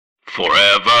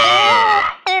Forever.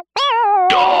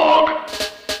 Dog.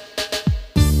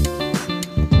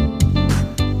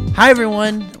 Hi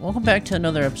everyone, welcome back to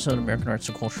another episode of American Arts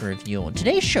and Culture Review. On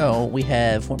today's show, we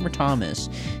have Whitmer Thomas.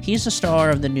 He's the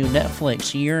star of the new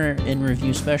Netflix Year in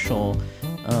Review special,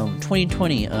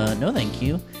 2020, No Thank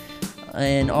You.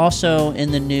 And also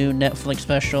in the new Netflix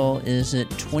special, is it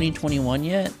 2021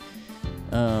 yet?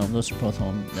 Those are both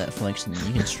on Netflix, and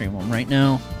you can stream them right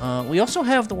now. We also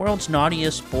have the world's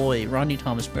naughtiest boy, Rodney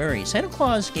Thomas Berry. Santa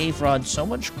Claus gave Rod so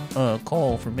much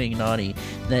coal for being naughty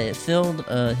that it filled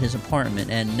his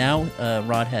apartment, and now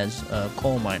Rod has a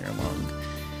coal miner lung.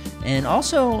 And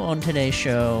also on today's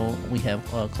show, we have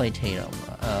Clay Tatum.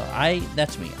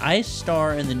 That's me. I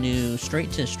star in the new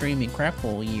straight-to-streaming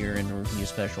Crackle Year in Review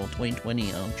special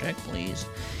 2020. Check, please.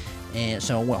 And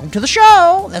so, welcome to the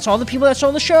show! That's all the people that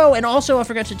saw the show! And also, I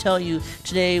forgot to tell you,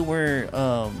 today we're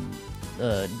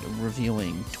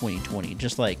reviewing 2020,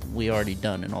 just like we already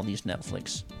done in all these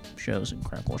Netflix shows and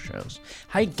Crackle shows.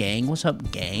 Hi, gang. What's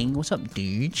up, gang? What's up,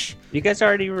 dudes? You guys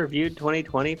already reviewed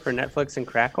 2020 for Netflix and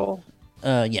Crackle?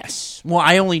 Yes. Well,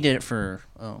 I only did it for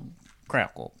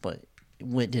Crackle, but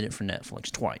Whit did it for Netflix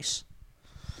twice.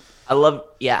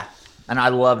 And I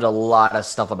loved a lot of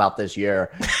stuff about this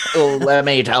year. Let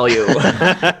me tell you. Oh,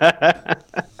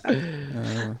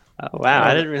 wow.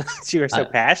 I didn't realize you were so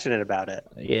passionate about it.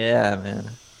 Yeah, man.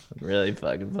 I'm really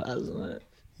fucking passionate.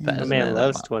 The man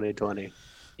loves 2020.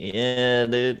 Yeah,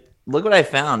 dude. Look what I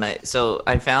found. I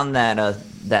found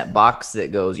that box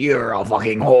that goes, "You're a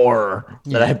fucking whore,"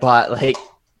 that I bought like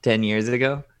 10 years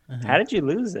ago. How did you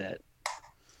lose it?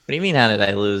 What do you mean, how did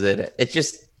I lose it? It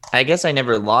just... I guess I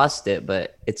never lost it,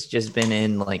 but it's just been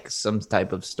in like some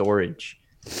type of storage,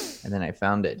 and then I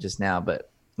found it just now. But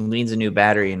it needs a new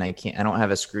battery, and I don't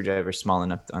have a screwdriver small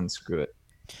enough to unscrew it.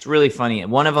 It's really funny.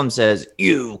 One of them says,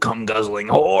 "You cum guzzling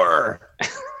whore,"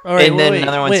 and then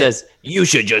another one says, "You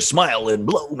should just smile and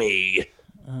blow me."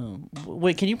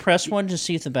 Wait, can you press one to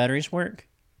see if the batteries work?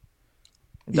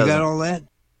 You got all that?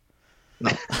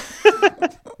 It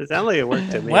sounded like it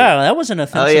worked to me. Wow, that wasn't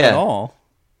offensive at all.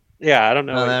 Yeah, I don't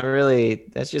know. No,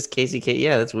 that's just Casey K.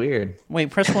 Yeah, that's weird.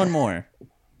 Wait, press one more.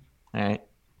 All right.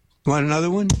 Want another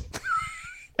one?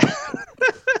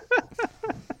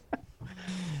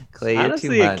 Clay,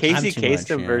 honestly, you're a too much. Casey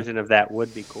Kasem version of that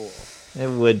would be cool. It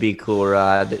would be cool,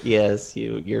 Rod. Yes,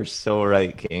 you're so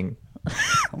right, King.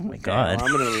 Oh my god. Well,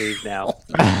 I'm gonna leave now.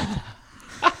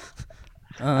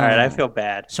 All right, I feel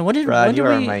bad. So what did Rod? when You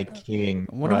did are we, my king.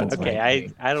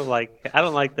 Okay, I don't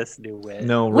like this new wit.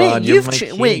 No, Wait, Rod, you're my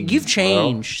king, you've bro.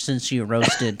 changed since you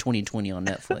roasted 2020 on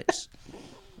Netflix.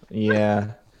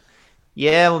 Yeah.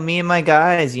 Well, me and my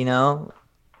guys, we're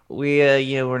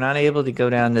not able to go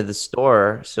down to the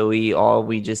store, so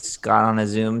we just got on a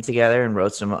Zoom together and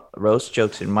wrote some roast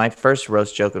jokes. And my first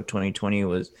roast joke of 2020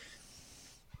 was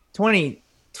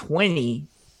 2020.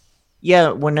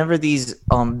 Yeah, whenever these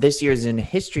this year's in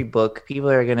history book, people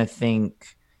are gonna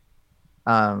think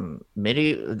I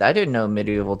didn't know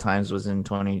medieval times was in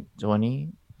 2020.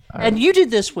 And you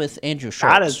did this with Andrew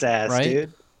Schultz, Got his ass, right?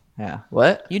 dude. Yeah.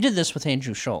 What? You did this with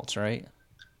Andrew Schultz, right?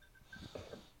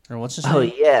 Or what's his name? Oh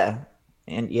yeah.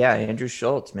 And yeah, Andrew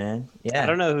Schultz, man. Yeah. I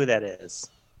don't know who that is.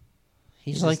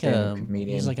 He's a like stand-up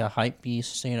comedian. he's like a hype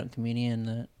beast stand-up comedian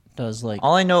that does like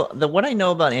All I know, what I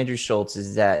know about Andrew Schultz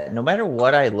is that no matter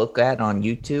what I look at on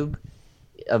YouTube,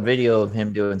 a video of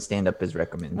him doing stand-up is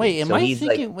recommended. Wait, am So I he's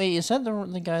thinking? like, Wait, is that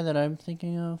the guy that I'm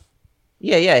thinking of?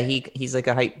 yeah, he's like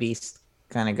a hype beast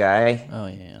kind of guy. Oh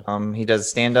yeah. He does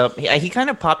stand-up. He kind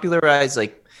of popularized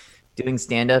like doing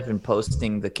stand-up and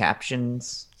posting the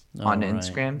captions on right.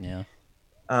 Instagram. Yeah.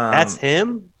 That's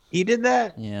him? He did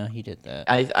that? Yeah, he did that.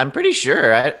 I'm pretty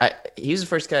sure. He was the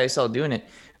first guy I saw doing it.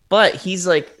 But he's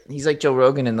like Joe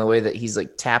Rogan in the way that he's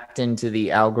like tapped into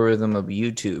the algorithm of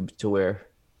YouTube to where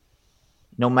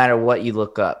no matter what you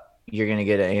look up, you're gonna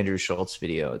get an Andrew Schultz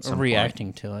video at some point.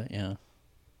 Reacting to it, yeah.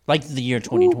 Like the year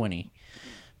 2020.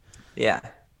 Yeah.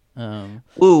 Um,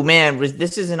 Ooh, man,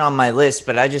 this isn't on my list,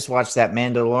 but I just watched that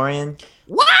Mandalorian.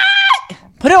 What?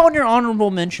 put it on your honorable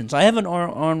mentions. I have an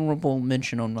honorable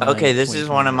mention on my. Okay, this is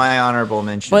one of my honorable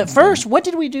mentions. But first, what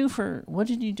did you do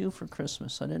for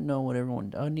Christmas? I didn't know what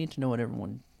everyone. I need to know what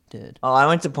everyone did. Oh, I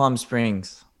went to Palm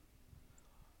Springs.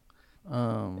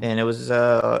 And it was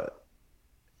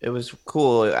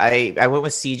cool. I went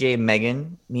with CJ and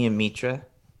Megan, me and Mitra.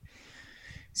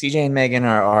 CJ and Megan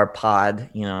are our pod,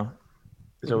 you know.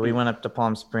 So we went up to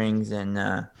Palm Springs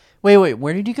and Wait,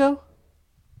 where did you go?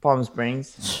 Palm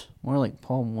Springs. More like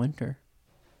Palm Winter.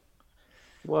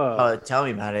 Whoa. Oh, tell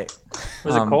me about it.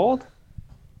 Was it cold?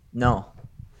 No.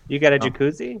 You got a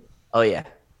jacuzzi? Oh yeah.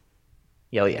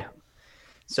 Oh yeah.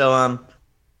 So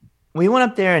we went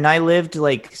up there and I lived in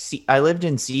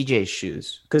CJ's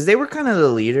shoes because they were kind of the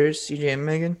leaders, CJ and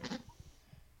Megan.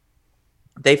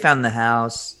 They found the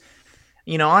house.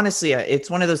 Honestly, it's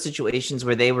one of those situations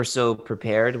where they were so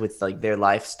prepared with like their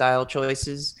lifestyle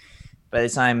choices by the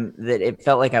time that it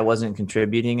felt like I wasn't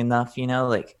contributing enough,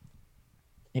 like,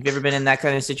 have you ever been in that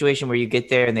kind of situation where you get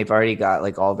there and they've already got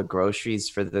like all the groceries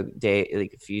for the day,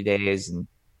 like a few days? And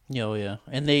Yeah.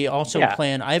 And they also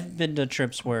plan, I've been to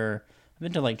trips where, I've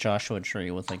been to like Joshua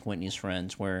Tree with like Whitney's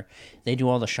friends where they do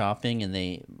all the shopping and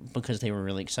because they were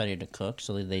really excited to cook,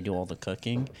 so they do all the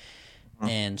cooking.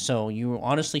 And so you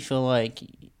honestly feel like,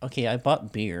 okay, I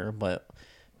bought beer, but...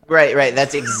 Right.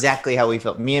 That's exactly how we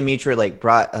felt. Me and Mitra like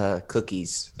brought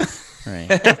cookies. Right.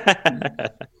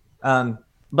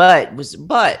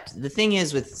 But the thing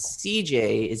is with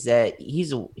CJ is that he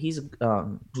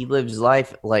lives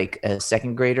life like a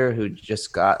second grader who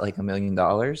just got like $1 million.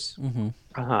 Mm-hmm.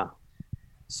 Uh-huh.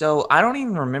 So I don't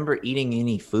even remember eating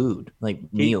any food, like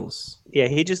meals. Yeah,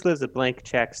 he just lives a blank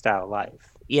check style life.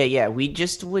 Yeah. We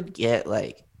just would get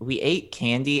we ate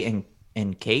candy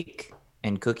and cake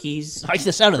and cookies. I like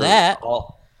the sound of that.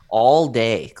 All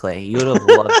day, Clay. You would have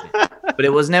loved it. But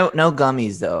it was no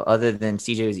gummies though, other than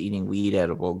CJ was eating weed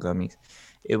edible gummies.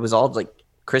 It was all like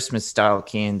Christmas style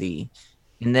candy.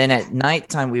 And then at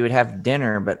nighttime we would have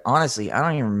dinner, but honestly, I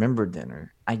don't even remember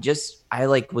dinner. I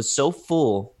was so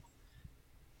full.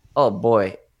 Oh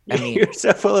boy. I mean, you're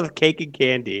so full of cake and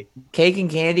candy. Cake and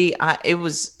candy. It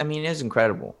was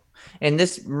incredible. And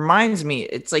this reminds me,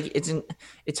 it's like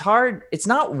it's hard. It's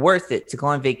not worth it to go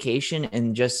on vacation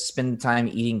and just spend the time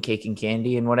eating cake and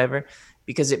candy and whatever,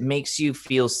 because it makes you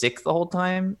feel sick the whole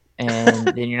time, and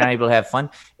then you're not able to have fun.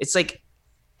 It's like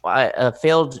a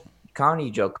failed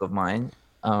comedy joke of mine,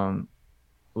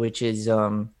 which is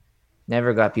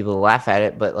never got people to laugh at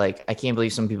it, but like I can't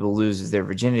believe some people lose their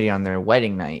virginity on their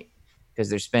wedding night because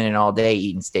they're spending all day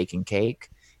eating steak and cake,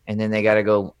 and then they got to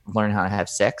go learn how to have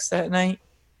sex that night.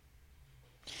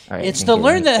 Right, it's the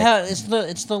learn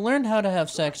how to have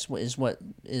sex is what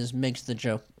makes the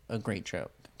joke a great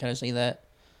joke. Can I say that?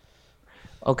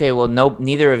 Okay, well,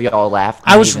 neither of y'all laughed.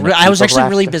 I was actually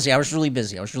really busy. I was really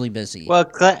busy.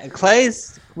 Well,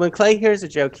 when Clay hears a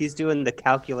joke, he's doing the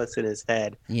calculus in his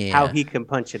head, how he can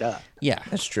punch it up. Yeah,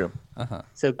 that's true.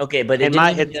 So okay, but it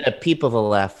didn't even get a peep of a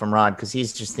laugh from Rod because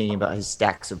he's just thinking about his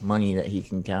stacks of money that he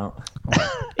can count,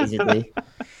 basically.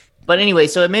 But anyway,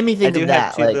 so it made me think of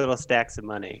that. I do have two little stacks of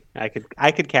money. I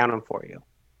could count them for you.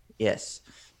 Yes,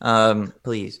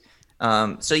 please.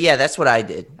 So yeah, that's what I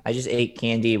did. I just ate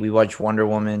candy. We watched Wonder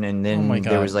Woman, and then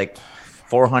there was like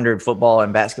 400 football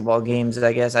and basketball games.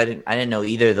 I guess I didn't know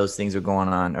either of those things were going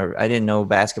on, or I didn't know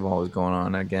basketball was going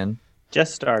on again.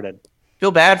 Just started.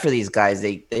 Feel bad for these guys.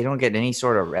 They don't get any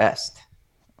sort of rest.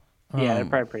 Yeah, they're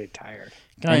probably pretty tired.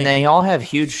 And they all have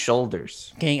huge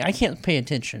shoulders. Gang, I can't pay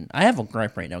attention. I have a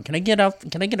gripe right now. Can I get a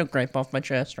gripe off my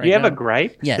chest right now? You have a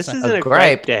gripe? Yes. This isn't a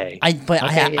gripe day. I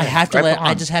have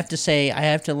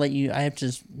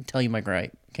to tell you my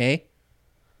gripe, okay?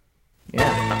 Yeah.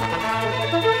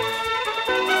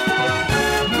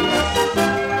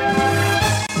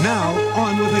 Now,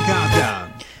 on with the countdown.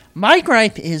 My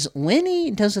gripe is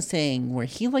Lenny does a thing where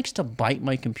he likes to bite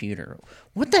my computer.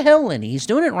 What the hell, Lenny? He's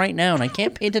doing it right now, and I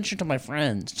can't pay attention to my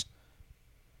friends.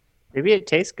 Maybe it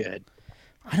tastes good.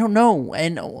 I don't know.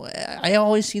 And I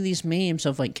always see these memes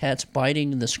of like cats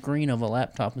biting the screen of a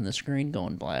laptop and the screen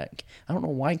going black. I don't know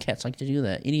why cats like to do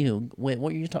that. Anywho, wait,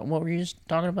 what were you talking about?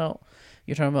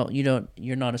 You're talking about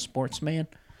you're not a sportsman?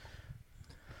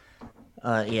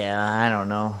 Yeah, I don't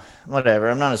know. Whatever.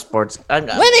 I'm not a sports.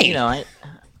 Lenny! It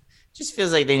just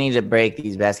feels like they need to break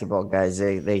these basketball guys.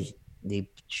 They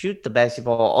shoot the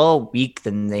basketball all week,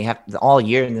 then they have all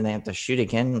year, and then they have to shoot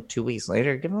again 2 weeks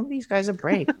later. Give them these guys a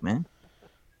break, man.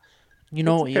 When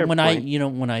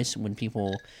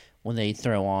they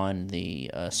throw on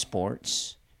the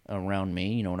sports around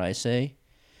me, you know what I say?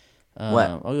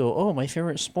 What? My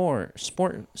favorite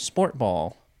sport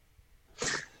ball.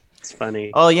 It's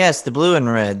funny. Oh yes, the blue and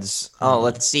reds. Oh,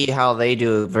 let's see how they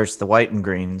do versus the white and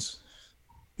greens.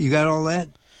 You got all that?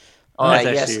 All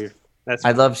right, yes.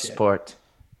 I love sport.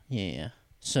 Yeah.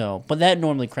 So, but that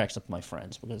normally cracks up my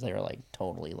friends because they're like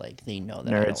totally like they know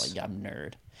that I'm a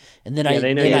nerd. And then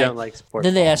they know you don't like sports.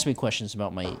 Then they ask me questions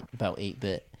about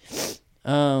 8-bit.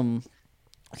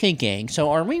 Okay, gang.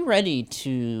 So are we ready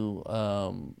to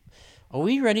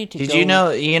Did you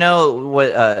know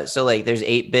what so like there's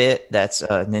 8-bit, that's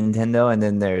Nintendo, and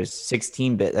then there's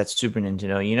 16-bit, that's Super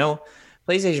Nintendo. You know,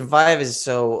 PlayStation 5 is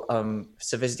so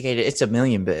sophisticated, it's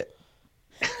 1,000,000-bit.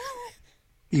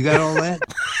 You got all that?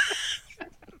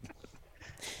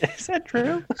 Is that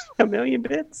true? A million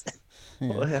bits?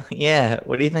 Well, yeah.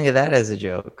 What do you think of that as a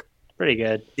joke? Pretty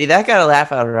good. See, that got a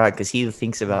laugh out of Rod because he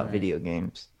thinks about video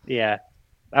games. Yeah.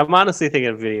 I'm honestly thinking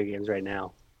of video games right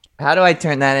now. How do I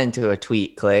turn that into a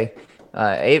tweet, Clay?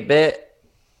 8-bit,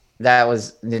 that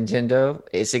was Nintendo.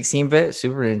 16-bit,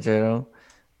 Super Nintendo.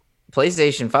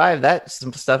 PlayStation 5, that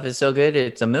stuff is so good,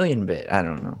 it's a million bit. I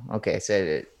don't know. Okay, I said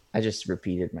it. I just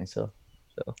repeated myself.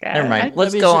 So never mind.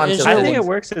 Let's go on to I think it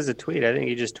works as a tweet. I think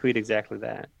you just tweet exactly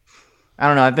that. I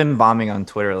don't know. I've been bombing on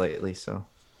Twitter lately, so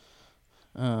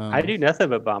I do nothing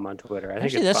but bomb on Twitter. I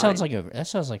think that sounds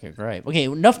like a gripe. Okay,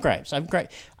 enough gripes. I'm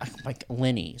like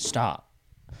Lenny. Stop.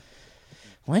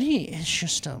 Lenny is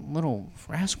just a little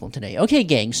rascal today. Okay,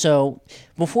 gang. So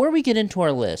before we get into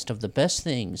our list of the best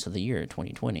things of the year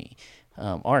 2020,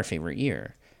 our favorite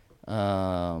year,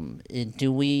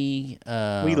 do we?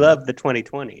 We love the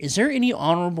 2020. Is there any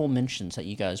honorable mentions that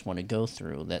you guys want to go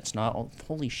through? That's not.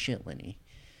 Holy shit, Lenny.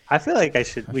 I feel like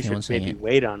we should maybe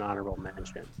wait on honorable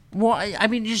mention. Well, I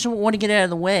mean, you just want to get out of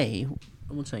the way.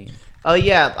 One second. Oh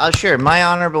yeah, sure. My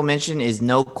honorable mention is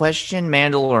no question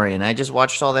Mandalorian. I just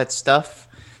watched all that stuff.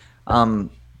 Rod,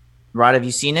 have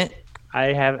you seen it?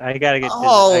 I have. I gotta get.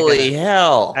 Holy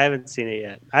hell! I haven't seen it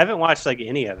yet. I haven't watched like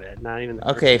any of it. Not even.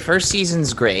 Okay, first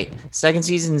season's great. Second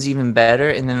season's even better,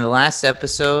 and then the last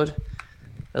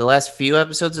few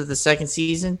episodes of the second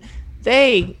season,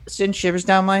 they send shivers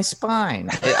down my spine.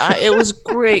 It was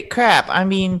great crap. I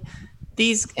mean,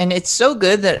 and it's so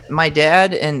good that my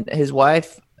dad and his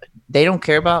wife, they don't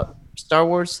care about Star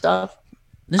Wars stuff.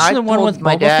 This is the one with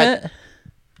Boba Fett?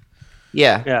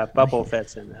 Yeah. Yeah, Boba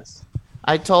Fett's in this.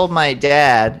 I told my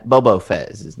dad, Boba Fett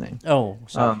is his name. Oh,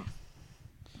 sorry.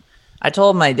 I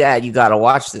told my dad, you got to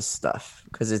watch this stuff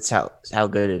because it's how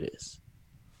good it is.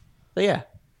 So yeah.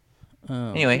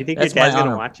 Anyway, you think your dad's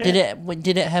gonna watch it?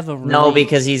 Did it have a really... No,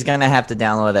 because he's gonna have to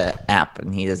download an app,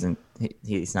 and he's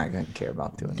not gonna care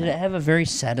about doing. Did it have a very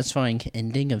satisfying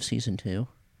ending of season 2?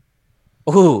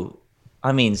 Ooh,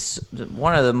 I mean,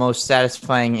 one of the most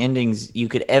satisfying endings you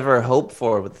could ever hope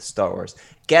for with the Star Wars.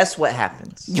 Guess what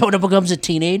happens? Yoda becomes a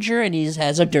teenager, and he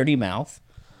has a dirty mouth.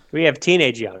 We have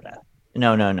teenage Yoda.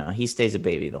 No. He stays a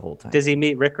baby the whole time. Does he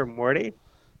meet Rick or Morty?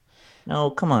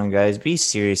 No, come on, guys. Be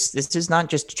serious. This is not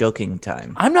just joking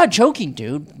time. I'm not joking,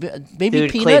 dude. Baby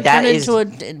Peanut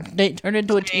turned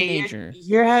into a teenager.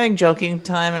 You're having joking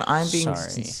time, and I'm being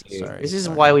sincere. This is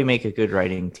why we make a good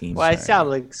writing team. Well, I saw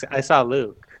Luke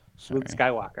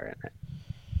Skywalker in it.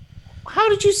 How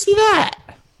did you see that?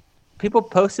 People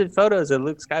posted photos of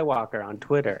Luke Skywalker on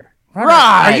Twitter.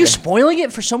 Right. Are you spoiling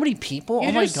it for so many people?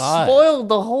 Oh my god! Spoiled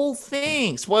the whole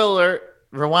thing. Spoiler.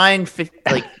 Rewind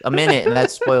a minute, and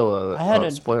that's spoiler.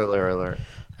 Spoiler alert.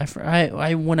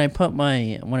 When I put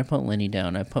Lenny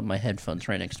down, I put my headphones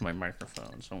right next to my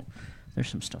microphone, so there's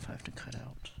some stuff I have to cut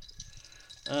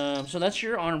out. So that's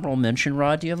your honorable mention,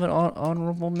 Rod. Do you have an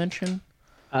honorable mention?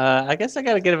 I guess I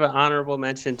got to give an honorable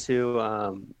mention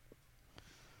to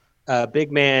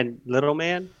Big Man, Little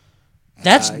Man.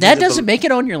 That doesn't make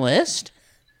it on your list.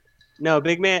 No,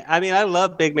 Big Man. I mean, I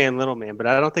love Big Man, Little Man, but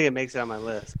I don't think it makes it on my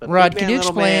list. But Rod, can you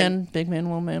explain Big Man,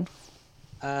 Little Man?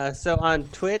 So on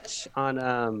Twitch,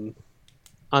 on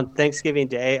Thanksgiving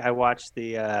Day, I watched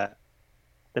the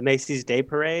Macy's Day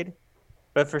Parade,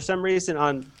 but for some reason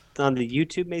on the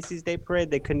YouTube Macy's Day Parade,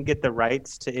 they couldn't get the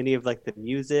rights to any of like the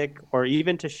music or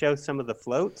even to show some of the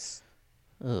floats.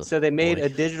 So they made a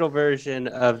digital version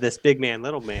of this Big Man,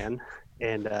 Little Man,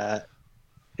 and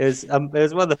it was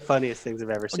one of the funniest things I've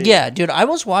ever seen. Yeah, dude, I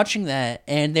was watching that,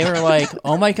 and they were like,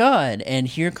 "Oh my god!" And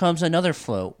here comes another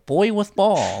float, boy with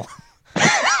ball,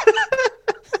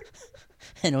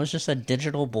 and it was just a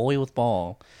digital boy with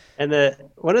ball. And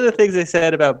one of the things they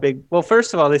said about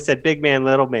first of all, they said Big Man,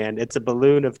 Little Man. It's a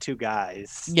balloon of two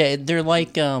guys. Yeah, they're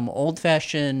like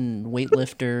old-fashioned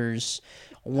weightlifters.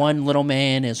 One little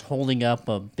man is holding up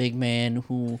a big man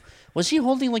who... Was he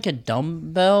holding like a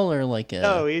dumbbell or like a...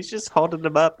 No, he's just holding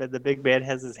them up and the big man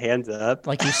has his hands up.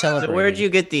 Like he's celebrating. So where'd you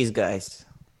get these guys?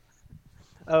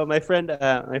 Oh, my friend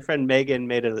Megan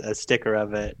made a sticker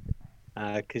of it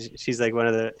because she's like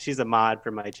she's a mod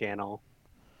for my channel.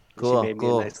 Cool, she made me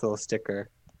a nice little sticker.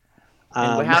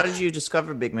 And how did you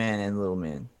discover Big Man and Little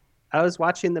Man? I was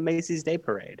watching the Macy's Day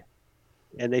Parade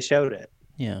and they showed it.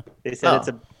 Yeah. They said it's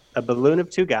a balloon of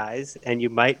two guys and you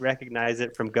might recognize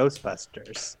it from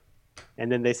Ghostbusters. And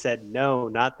then they said, no,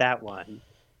 not that one.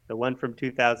 The one from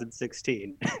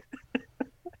 2016.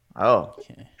 Oh.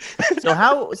 Okay.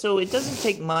 So it doesn't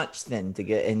take much then to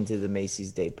get into the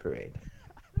Macy's Day Parade.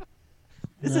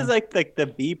 This is like the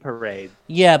B parade.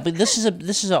 Yeah, but this is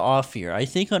an off year. I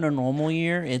think on a normal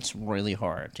year it's really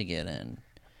hard to get in.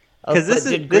 Oh, 'Cause this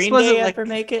but is- did this Green wasn't Day like- ever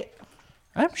make it?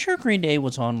 I'm sure Green Day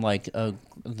was on like the.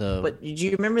 But do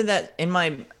you remember that in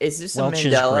my? Is this a Welch's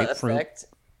Mandela grapefruit. effect?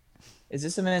 Is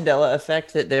this a Mandela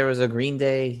effect that there was a Green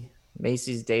Day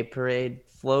Macy's Day Parade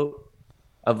float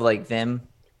of like them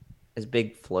as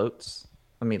big floats?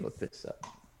 Let me look this up.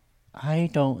 I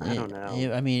don't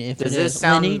know. I mean, if Does it this is,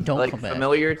 sound Lenny, don't like come back.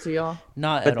 familiar to y'all?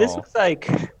 Not But at this all. was like,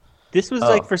 this was Oh.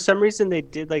 like for some reason they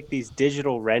did like these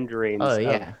digital renderings Oh, of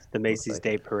yeah. the Macy's like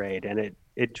Day Parade, and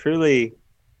it truly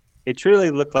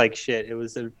looked like shit. It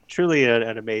was truly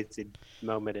an amazing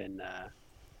moment in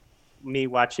me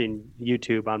watching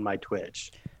YouTube on my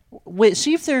Twitch. Wait,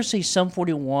 see if there's a Sum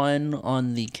 41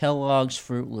 on the Kellogg's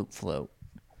Fruit Loop float.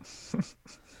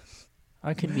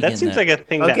 I could be That getting seems that. like a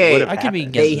thing Okay, that would have I could be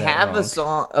happened. getting They that have wrong. a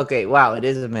song. Okay, wow, it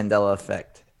is a Mandela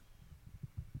effect.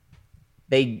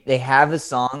 They have a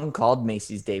song called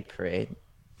Macy's Day Parade.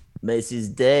 Macy's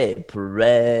Day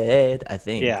Parade. I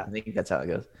think. Yeah. I think that's how it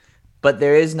goes. But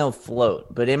there is no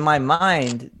float. But in my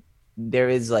mind, there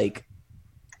is like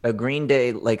a Green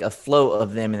Day, like a float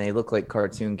of them, and they look like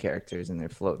cartoon characters, and they're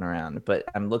floating around. But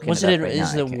I'm looking. Was it it? up right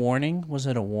Is now. it Warning? Was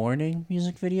it a Warning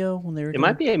music video when they were? It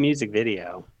might be a music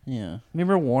video. Yeah.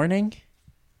 Remember Warning?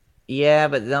 Yeah,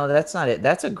 but no, that's not it.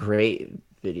 That's a great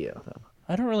video, though.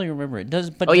 I don't really remember it. Does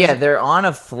but Oh does yeah, it- they're on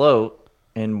a float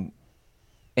in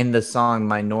the song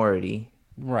Minority.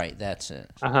 right. That's it.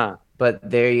 Uh-huh. But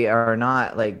they are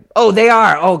not like, oh, they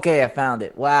are. Okay, I found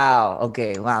it. Wow.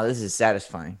 Okay, wow, this is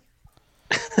satisfying.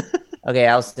 Okay,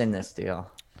 I'll send this to y'all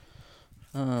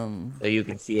so you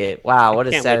can see it. Wow, what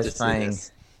a Can't wait to see satisfying,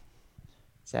 this.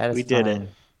 satisfying. We did it.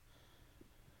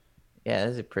 Yeah,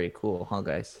 this is pretty cool, huh,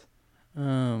 guys?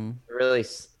 Um. It really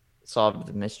solved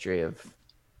the mystery of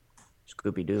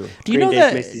Scooby Doo. Do you Green know Day's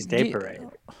that? Macy's do Day you- Parade.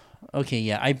 Okay,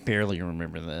 yeah, I barely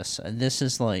remember this. This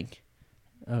is like,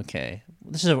 okay,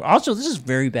 this is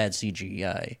very bad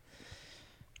CGI.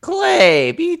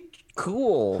 Clay, be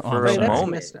cool Oh, for I'm Wait, a sorry. that's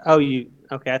moment. missed- Oh, you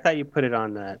okay? I thought you put it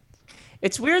on that.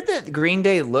 It's weird that Green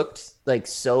Day looked like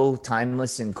so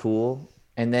timeless and cool,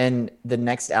 and then the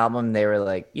next album they were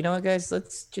like, you know what, guys,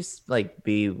 let's just like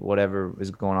be whatever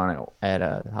was going on at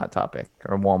a Hot Topic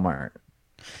or Walmart.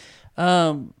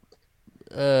 Um.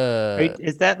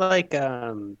 Is that like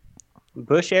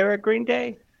Bush era Green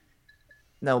Day?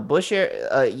 No, Bush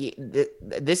era.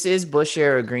 This is Bush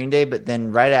era Green Day, but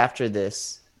then right after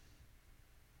this,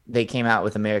 they came out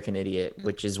with American Idiot,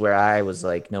 which is where I was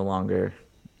like no longer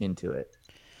into it.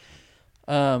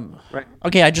 Right.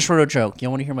 Okay, I just wrote a joke. You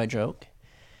want to hear my joke?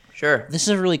 Sure. This is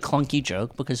a really clunky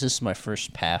joke because this is my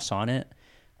first pass on it.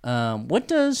 What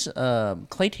does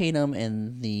Clay Tatum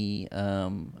and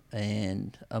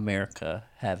and America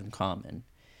have in common?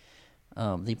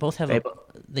 They both have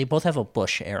a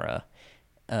Bush era.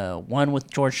 One with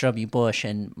George W. Bush,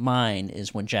 and mine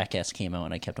is when Jackass came out,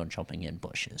 and I kept on jumping in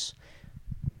bushes.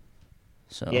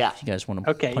 So Yeah. if you guys want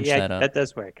to Okay, punch yeah, that up, that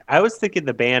does work. I was thinking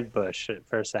the band Bush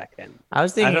for a second. I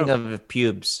was thinking don't- of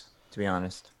pubes, to be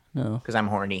honest, no. because I'm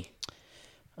horny.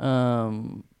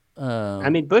 I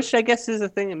mean, Bush, I guess, is a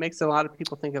thing that makes a lot of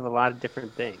people think of a lot of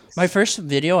different things. My first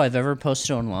video I've ever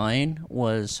posted online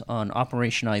was on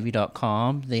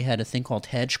OperationIvy.com. They had a thing called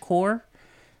HedgeCore,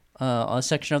 a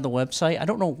section of the website. I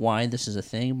don't know why this is a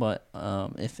thing, but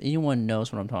if anyone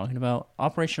knows what I'm talking about,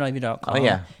 OperationIvy.com Oh,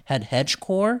 yeah. had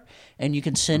HedgeCore, and you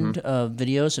can send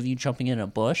videos of you jumping in a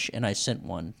bush, and I sent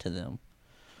one to them.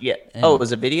 Yeah. Oh, it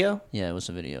was a video? Yeah, it was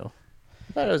a video.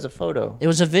 I thought it was a photo. It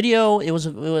was a video. It was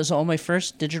on my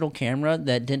first digital camera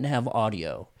that didn't have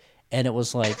audio, and it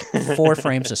was like 4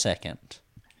 frames a second.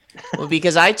 Well,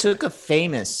 because I took a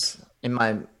famous in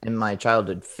my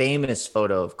childhood famous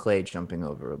photo of Clay jumping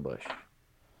over a bush.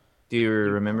 Do you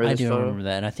remember I this do photo? remember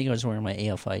that. And I think I was wearing my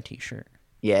AFI T-shirt.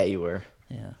 Yeah, you were.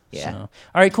 Yeah. Yeah. So. All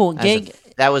right, cool.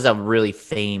 That was a really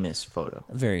famous photo.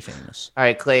 Very famous. All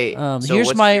right, Clay. so Here's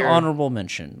what's my your- honorable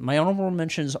mention. My honorable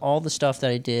mention is all the stuff that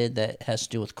I did that has to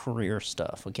do with career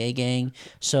stuff. Okay, gang.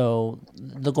 So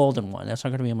the golden one, that's not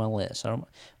going to be on my list.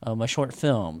 My short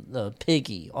film, the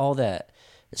Piggy, all that.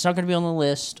 It's not going to be on the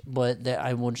list, but that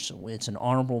I would. It's an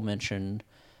honorable mention.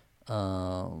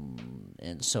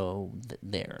 And so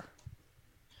there.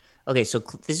 Okay, so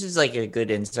this is like a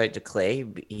good insight to Clay.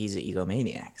 He's an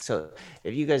egomaniac. So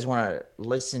if you guys want to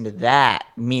listen to that,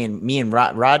 me and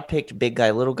Rod picked Big Guy,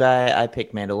 Little Guy. I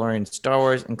picked Mandalorian, Star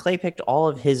Wars, and Clay picked all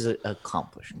of his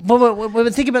accomplishments.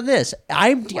 But think about this.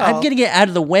 I'm getting it out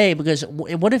of the way because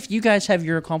what if you guys have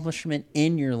your accomplishment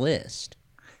in your list?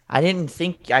 I didn't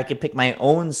think I could pick my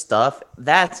own stuff.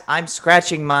 I'm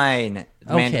scratching mine,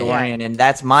 Okay. Mandalorian, and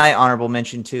that's my honorable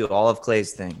mention too. All of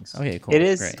Clay's things. Okay, cool. It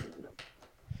is. Great.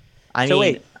 I So mean,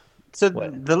 wait, So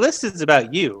What? the list is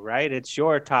about you, right? It's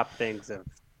your top things of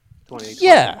 2020.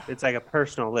 Yeah. It's like a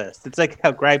personal list. It's like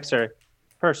how gripes are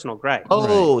personal gripes.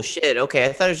 Oh shit! Okay,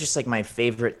 I thought it was just like my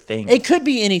favorite thing. It could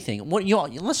be anything. What you?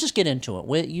 Let's just get into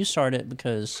it. You start it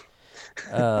because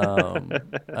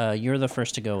you're the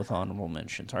first to go with honorable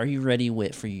mentions. Are you ready,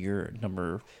 Whit, for your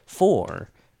number 4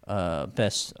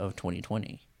 best of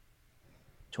 2020?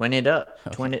 20 it up.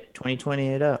 2020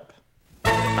 it up.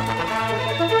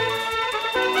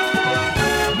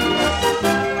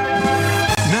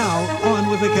 Now, on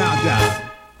with the countdown.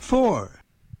 4,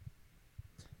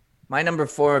 My number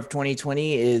 4 of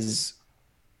 2020 is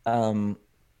the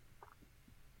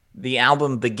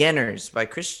album Beginners by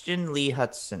Christian Lee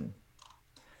Hudson.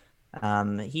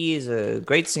 He is a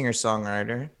great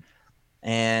singer-songwriter,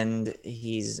 and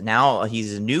he's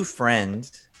a new friend,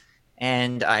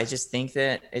 and I just think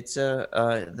that it's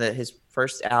that his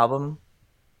first album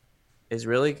is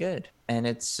really good, and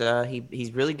it's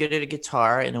he's really good at a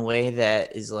guitar in a way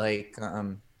that is like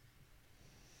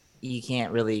you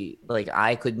can't really like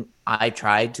I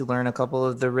tried to learn a couple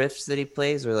of the riffs that he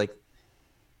plays or like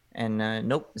and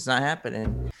nope, it's not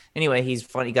happening. Anyway, he's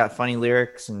funny, got funny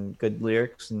lyrics and good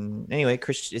lyrics, and anyway,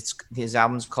 his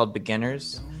album's called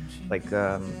Beginners, like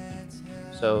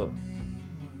so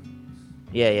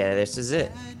yeah, this is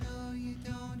it.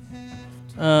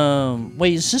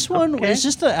 Wait, is this one? Okay. Is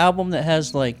this the album that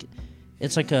has like,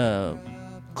 it's like a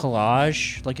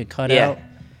collage, like a cutout? Yeah.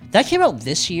 That came out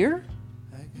this year.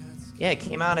 Yeah, it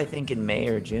came out I think in May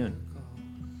or June.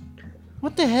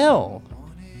 What the hell?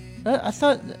 I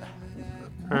thought.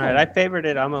 All right, I favored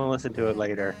it. I'm gonna listen to it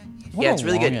later. What Yeah, a it's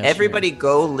really good. long-ass Everybody year.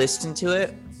 go listen to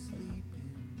it.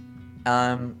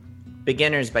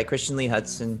 Beginners by Christian Lee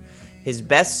Hudson. His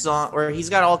best song, or he's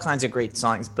got all kinds of great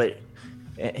songs, but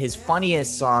his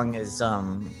funniest song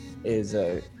is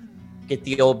Get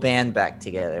the Old Band Back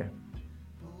Together.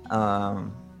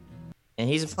 And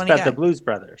he's a It's funny about guy. the Blues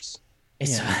Brothers.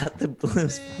 It's Yeah. about the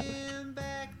Blues Brothers.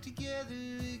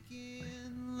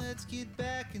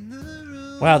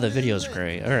 Wow, the video's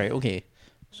great. All right, okay.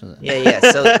 So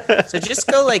Yeah. So just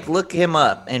go like look him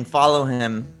up and follow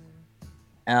him,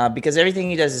 because everything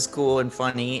he does is cool and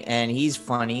funny, and he's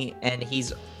funny, and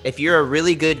if you're a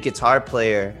really good guitar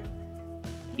player,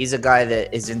 he's a guy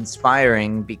that is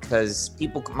inspiring because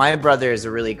my brother is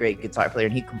a really great guitar player,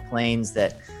 and he complains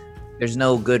that there's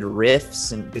no good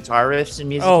riffs and guitar riffs in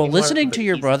music. Oh, anymore, listening but to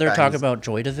your he's brother the guy talk who's- about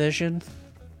Joy Division.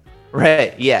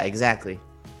 Right. Yeah, exactly.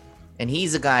 And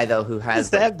he's a guy though who has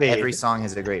does that mean? every song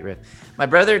has a great riff. My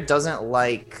brother doesn't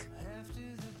like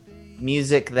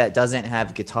music that doesn't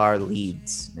have guitar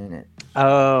leads in it.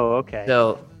 Oh, okay.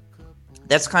 So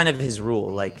that's kind of his rule.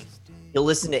 Like he'll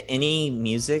listen to any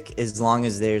music as long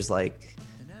as there's like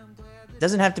it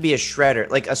doesn't have to be a shredder,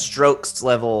 like a Strokes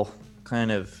level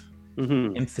kind of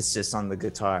Mhm. emphasis on the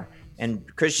guitar. And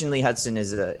Christian Lee Hudson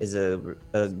is a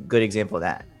good example of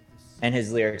that. And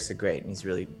his lyrics are great. And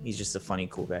he's just a funny,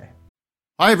 cool guy.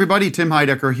 Hi, everybody. Tim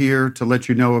Heidecker here to let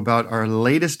you know about our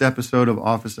latest episode of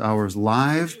Office Hours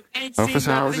Live Office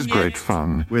Hours is great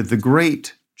fun. with the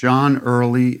great John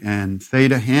Early and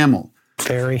Theda Hamill.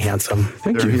 Very handsome.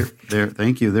 Thank you.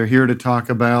 Thank you. They're here to talk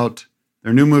about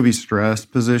their new movie, Stress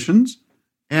Positions.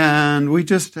 And we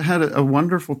just had a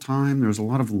wonderful time. There was a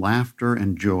lot of laughter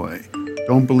and joy.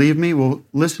 Don't believe me? Well,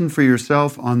 listen for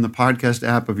yourself on the podcast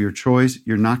app of your choice.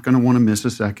 You're not going to want to miss a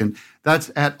second.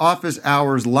 That's at Office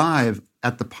Hours Live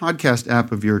at the podcast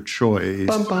app of your choice.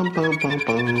 Bum, bum, bum, bum,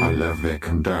 bum. I love Vic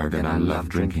and Doug and I love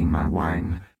drinking my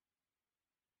wine.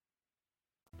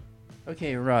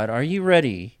 Okay, Rod, are you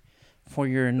ready for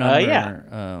your number?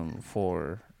 Yeah.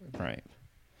 For gripe?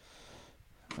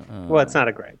 Well, it's not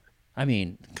a gripe. I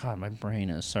mean, God, my brain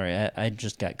is sorry. I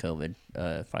just got COVID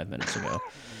 5 minutes ago.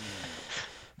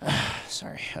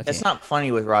 Sorry. Okay. That's not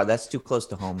funny with Rod. That's too close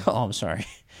to home. Oh, I'm sorry.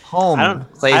 Home I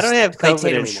don't plays have Clay COVID Tatum's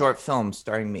anymore. short film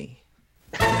starring me.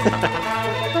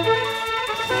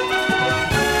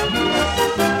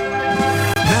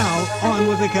 Now, on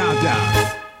with the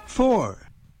countdown. 4,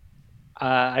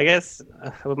 I guess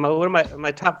one of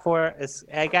my top 4 is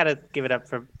I gotta give it up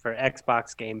for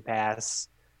Xbox Game Pass.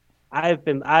 I've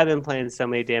been playing so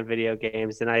many damn video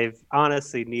games, and I've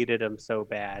honestly needed them so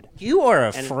bad. You are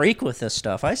a And- freak with this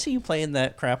stuff. I see you playing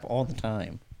that crap all the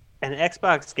time. And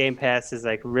Xbox Game Pass is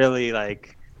like really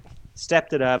like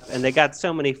stepped it up, and they got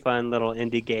so many fun little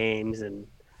indie games, and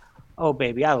oh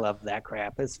baby, I love that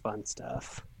crap. It's fun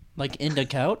stuff. Like Into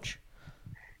Couch?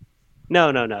 No.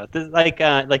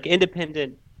 Like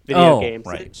independent video games.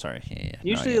 Right. Sorry. Yeah. No, I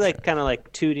Usually, get like you. kind of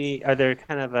like 2D. Are there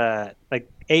kind of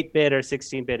like 8-bit or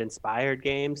 16-bit inspired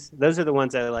games? Those are the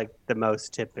ones I like the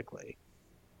most typically.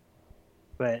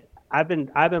 But I've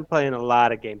been playing a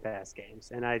lot of Game Pass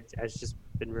games, and it's just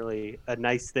been really a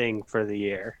nice thing for the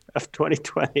year of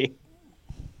 2020.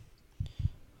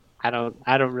 I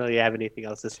don't really have anything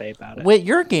else to say about it. Wait,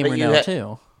 you're a gamer But you now ha-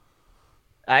 too.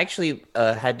 I actually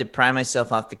had to pry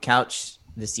myself off the couch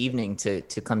this evening to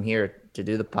come here to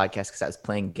do the podcast because I was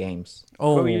playing games.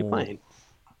 Oh, What were you playing?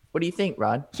 What do you think,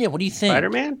 Rod? Yeah, what do you think?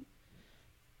 Spider-Man?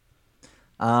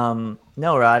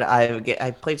 No, Rod.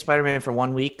 I played Spider-Man for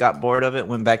 1 week, got bored of it,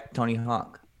 went back to Tony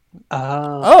Hawk.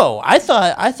 Oh, I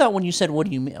thought when you said what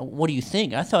do you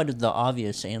think? I thought the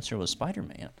obvious answer was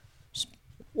Spider-Man.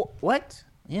 What?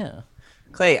 Yeah.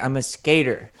 Clay, I'm a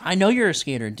skater. I know you're a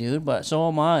skater, dude, but so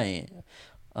am I.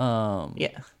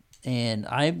 Yeah. And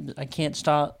I can't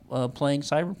stop playing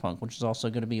Cyberpunk, which is also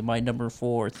going to be my number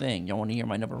 4 thing. You want to hear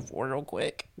my number 4 real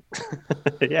quick?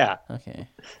 Yeah. Okay.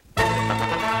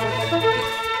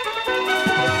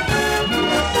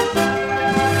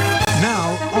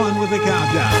 Now, on with the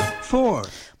countdown. 4,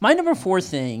 My number 4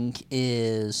 thing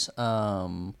is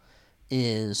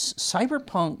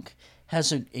Cyberpunk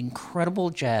has an incredible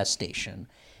jazz station.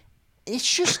 It's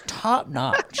just top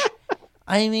notch.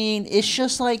 I mean, it's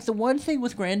just like the one thing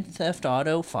with Grand Theft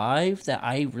Auto 5 that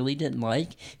I really didn't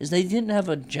like is they didn't have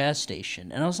a jazz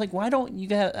station. And I was like, why don't you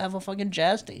have a fucking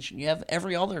jazz station? You have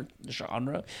every other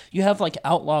genre. You have like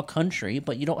outlaw country,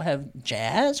 but you don't have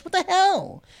jazz? What the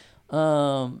hell?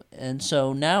 And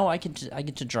so now I get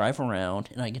to drive around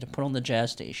and I get to put on the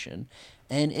jazz station,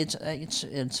 and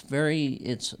the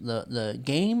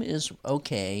game is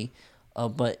okay,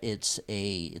 but it's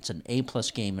an A+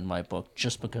 game in my book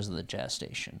just because of the jazz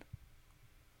station.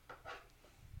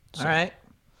 All right.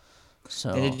 So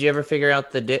And did you ever figure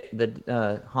out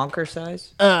the honker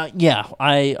size? yeah,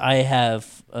 I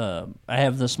have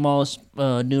the smallest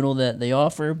noodle that they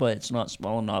offer, but it's not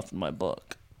small enough in my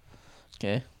book.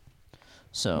 Okay.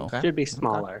 So Okay. Should be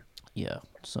smaller. yeah,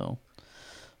 so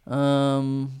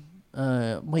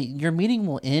wait, your meeting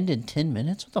will end in 10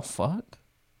 minutes? What the fuck?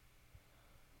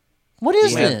 What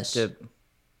is You have this? to-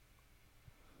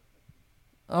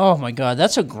 Oh my god,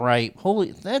 that's a gripe.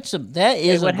 That is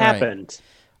Hey, a what gripe. happened?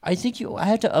 I think I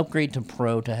had to upgrade to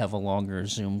Pro to have a longer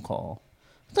Zoom call.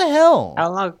 What the hell? How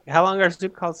long are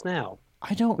Zoom calls now?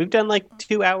 I don't We've done like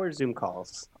 2-hour Zoom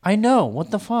calls. I know.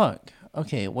 What the fuck?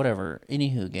 Okay, whatever.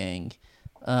 Anywho, gang.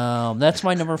 That's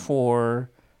my number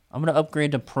 4. I'm gonna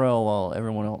upgrade to Pro while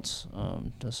everyone else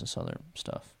does this other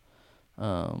stuff.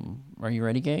 Are you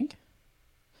ready, gang?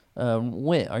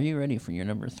 Whit, are you ready for your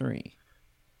number 3?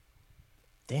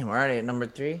 Damn, we're already at number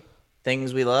 3.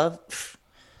 Things we love. Pfft.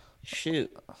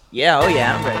 Shoot. Yeah. Oh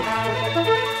yeah. I'm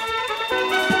ready.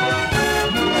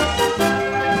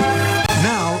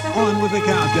 now on with the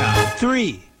countdown.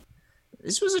 3,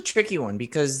 This was a tricky one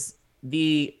because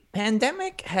the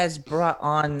pandemic has brought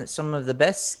on some of the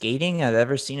best skating I've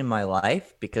ever seen in my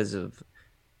life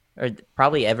or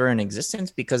probably ever in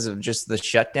existence because of just the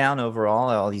shutdown overall.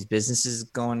 All these businesses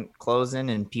closing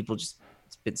and people just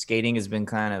skating has been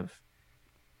kind of,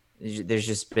 there's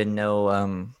just been no,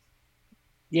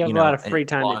 You have You a know, lot of free and-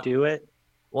 time well, to do it.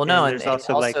 well, no, And there's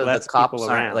also, like, the less cops people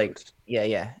aren't around. like,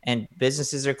 yeah, and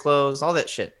businesses are closed, all that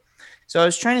shit. So I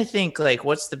was trying to think, like,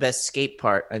 what's the best skate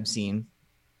part I've seen?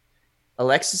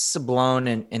 Alexis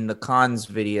Sablone in the Cons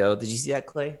video. Did you see that,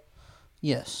 Clay?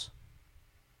 Yes.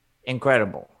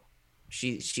 Incredible.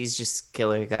 She's just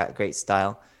killer. Got great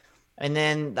style. And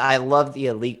then I love the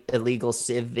illegal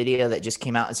Civ video that just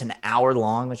came out. It's an hour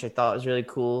long, which I thought was really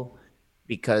cool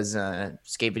because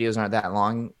skate videos aren't that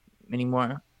long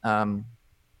anymore.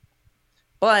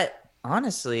 But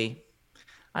honestly,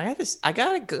 I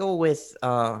gotta go with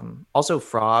also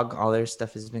Frog. All their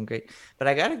stuff has been great, but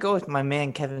I gotta go with my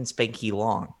man Kevin Spanky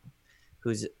Long,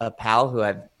 who's a pal who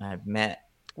I've met.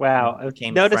 Wow.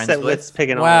 Became Notice friends that with. Witt's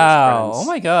picking all Wow. his Oh friends.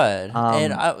 my god.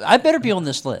 And I better be on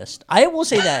this list. I will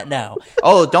say that now.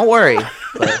 Oh, don't worry.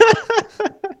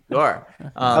 Sure.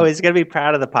 Oh, he's going to be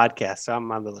proud of the podcast, so I'm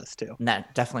on the list too.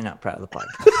 Definitely not proud of the podcast.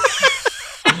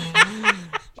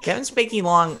 Kevin Spanky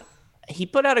Long, he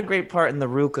put out a great part in the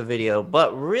Ruka video,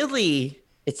 but really,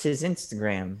 it's his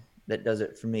Instagram that does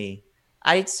it for me.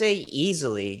 I'd say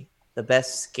easily the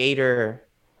best skater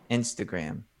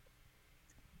Instagram.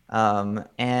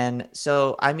 And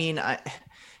so, I mean,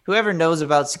 whoever knows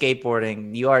about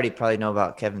skateboarding, you already probably know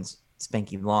about Kevin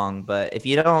Spanky Long, but if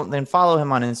you don't, then follow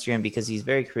him on Instagram because he's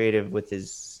very creative with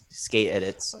his skate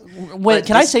edits. Wait, But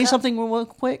can I this say guy- something real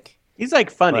quick? He's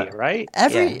like funny, What? right? Yeah,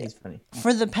 Every he's funny.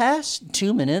 for the past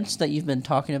 2 minutes that you've been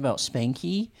talking about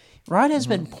Spanky, Rod has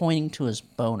been pointing to his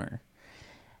boner,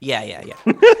 Yeah. and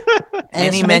And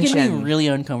it's he making me mentioned- really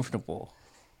uncomfortable.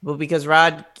 Well, because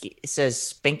Rod says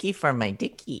Spanky for my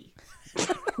dicky.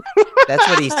 That's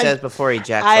what he says before he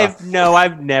jacks off.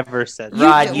 I've never said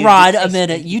that. Rod, a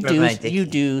minute. You from my dicky.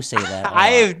 do say that. a lot. I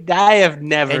have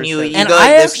never. And you said And go I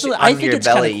like this actually- on I think your it's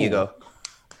kinda belly. cool. You go.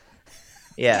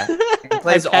 Yeah. And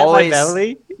Clay's pat my always.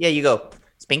 belly? Yeah, you go.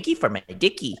 Spanky for my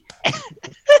dicky.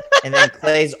 And then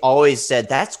Clay's always said,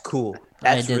 "That's cool.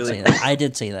 That's I did really say cool." that. I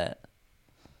did say that.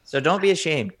 So don't be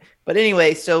ashamed. But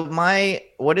anyway, so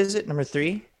what is it? Number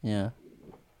 3? Yeah.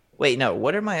 Wait, no.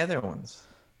 What are my other ones?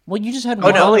 Well, you just had Oh,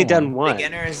 one no, other only one. done one.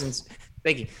 Beginners and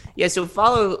Spanky. Yeah, so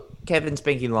follow Kevin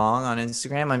Spanky Long on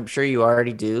Instagram. I'm sure you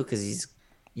already do because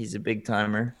he's a big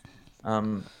timer.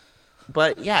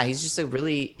 But yeah, he's just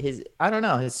I don't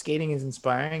know, his skating is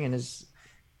inspiring and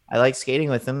I like skating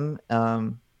with him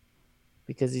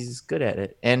because he's good at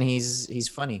it and he's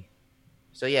funny.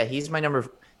 So yeah, he's my number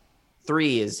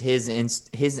 3 is his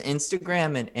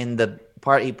Instagram and the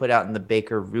part he put out in the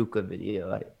Baker Ruka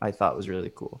video I thought was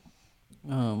really cool.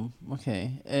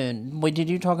 Okay. And wait, did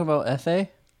you talk about FA?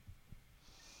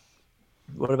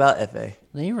 What about FA?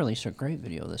 They released a great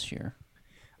video this year.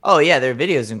 Oh yeah, their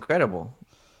video is incredible.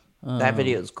 That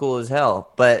video is cool as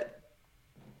hell, but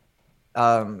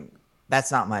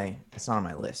that's not on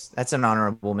my list. That's an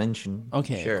honorable mention.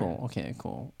 Okay, sure. cool. Okay,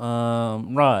 cool.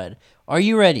 Rod, are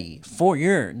you ready for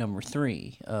your number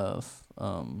 3 of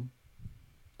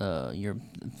your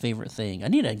favorite thing? I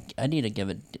need to give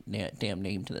a damn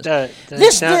name to this.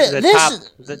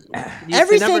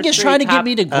 Everything is trying to get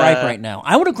me to gripe right now.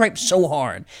 I want to gripe so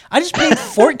hard. I just paid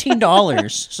 $14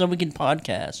 so we can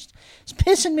podcast. It's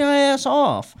pissing my ass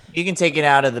off. You can take it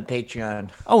out of the Patreon.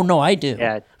 Oh no, I do.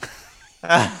 Yeah.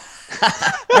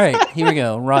 All right, here we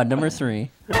go. Rod, number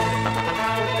 3.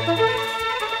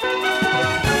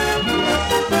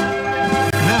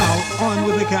 Now, on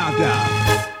with the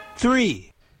countdown.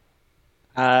 3,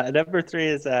 Number 3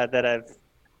 is that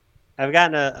I've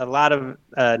gotten a lot of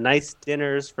nice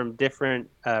dinners from different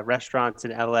restaurants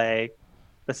in LA.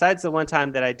 Besides the one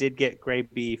time that I did get gray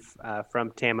beef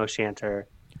from Tam O'Shanter.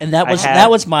 And that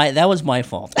was my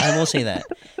fault. I will say that.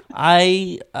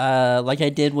 I like I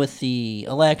did with the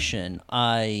election.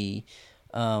 I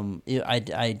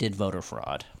did voter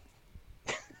fraud.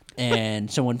 And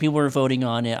so when people were voting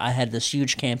on it, I had this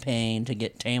huge campaign to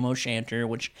get Tam O'Shanter,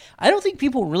 which I don't think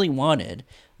people really wanted,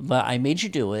 but I made you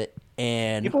do it.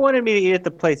 And People wanted me to eat at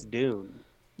the place Dune.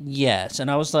 yes,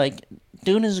 and I was like,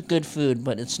 Dune is good food,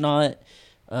 but it's not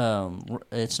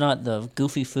the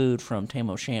goofy food from Tam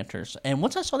O'Shanter's. And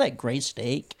once I saw that gray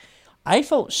steak, I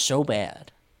felt so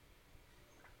bad.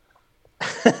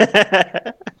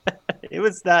 It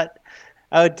was not.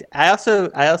 I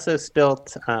also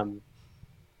spilt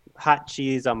hot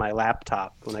cheese on my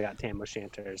laptop when I got Tam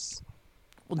O'Shanter's.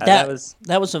 That was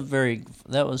a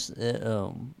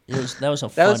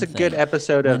fun good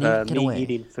episode Lenny, of get me away.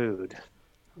 eating food.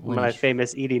 Lenny. My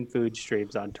famous eating food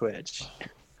streams on Twitch.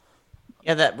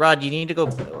 Yeah, that Rod, you need to go.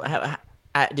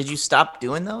 Did you stop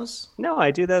doing those? No, I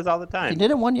do those all the He time.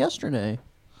 did it one yesterday.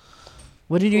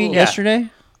 What did you eat Yeah. yesterday?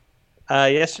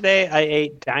 Yesterday I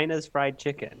ate Dinah's fried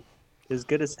chicken. It was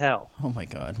good as hell. Oh my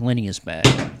god, Lenny is back.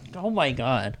 Oh my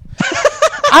god.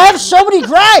 I have so many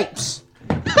gripes!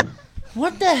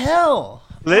 What the hell?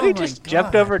 Lenny Oh my just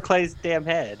jumped God. over Clay's damn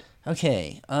head.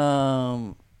 Okay,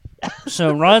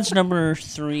 so Rod's number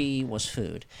 3 was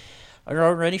food. Are you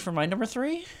all ready for my number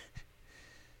 3?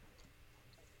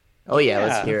 Oh yeah, Yeah.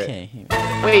 let's hear it. Okay.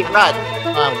 Wait, Rod.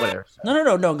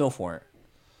 Whatever. No, go for it.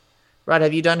 Rod,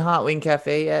 have you done Hot Wing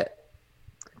Cafe yet?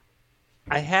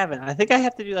 I haven't. I think I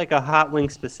have to do like a hot wing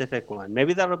specific one.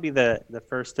 Maybe that'll be the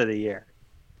first of the year.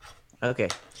 Okay,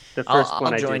 The I'll- 1st one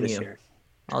I'll I do join this you. year.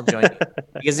 I'll join you.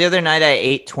 Because the other night I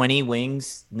ate 20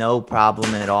 wings, no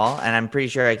problem at all, and I'm pretty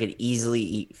sure I could easily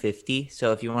eat 50.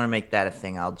 So if you want to make that a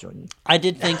thing, I'll join you. I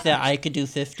did think that I could do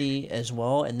 50 as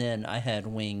well, and then I had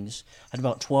wings. I had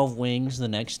about 12 wings the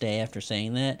next day after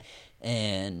saying that,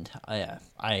 and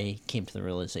I came to the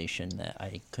realization that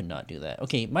I could not do that.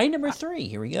 Okay, my number 3.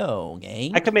 Here we go,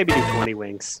 gang. I could maybe do 20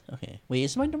 wings. Okay, wait,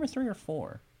 is my number 3 or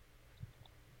 4?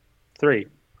 3.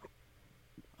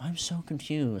 I'm so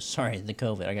confused. Sorry, the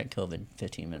COVID. I got COVID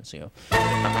 15 minutes ago.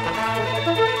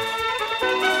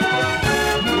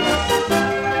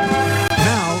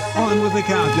 Now, on with the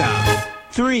countdown.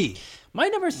 3, My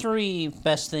number 3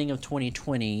 best thing of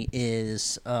 2020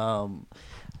 is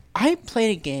I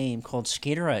played a game called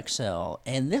Skater XL,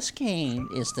 and this game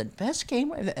is the best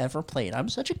game I've ever played. I'm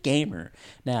such a gamer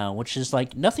now, which is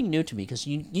like nothing new to me because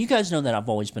you guys know that I've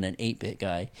always been an 8-bit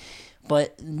guy.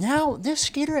 But now this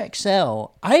Skater XL,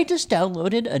 I just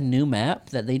downloaded a new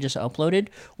map that they just uploaded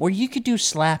where you could do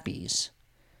slappies.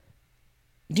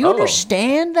 Do you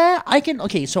understand that? I can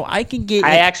get.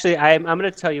 I'm going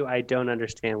to tell you, I don't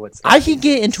understand what's. I can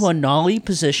get into a nollie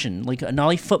position, like a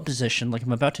nollie foot position, like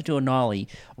I'm about to do a nollie,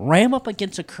 ram up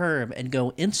against a curb, and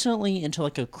go instantly into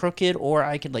like a crooked, or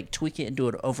I could like tweak it and do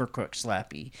an overcrook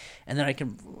slappy, and then I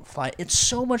can fly. It's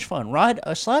so much fun.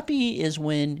 A slappy is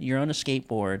when you're on a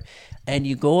skateboard and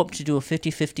you go up to do a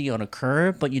 50-50 on a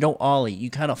curb, but you don't ollie. You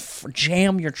kind of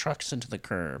jam your trucks into the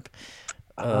curb.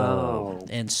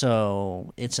 And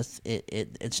so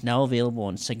it's now available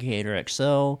in Syndicator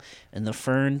XL and the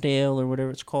Ferndale or whatever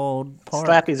it's called.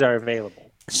 Slappies are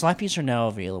available. Slappies are now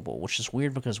available, which is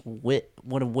weird because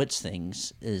one of Wit's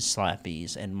things is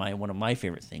Slappies, and one of my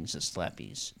favorite things is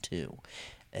Slappies too.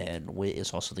 And Wit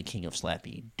is also the king of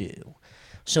Slappy Do.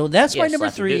 So that's my number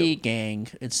 3, gang.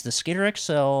 It's the Skater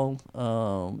XL.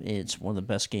 It's one of the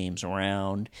best games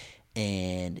around,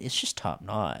 and it's just top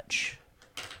notch.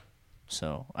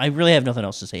 So I really have nothing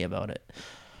else to say about it.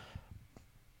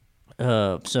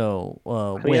 I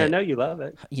know you love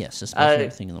it. Yes, it's my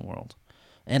favorite thing in the world.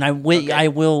 And I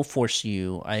will force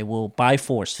you. I will by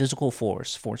force, physical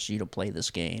force you to play this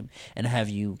game and have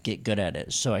you get good at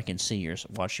it, so I can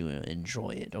watch you enjoy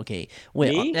it. Okay,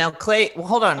 wait. Now, Clay,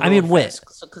 hold on. I mean, Wit.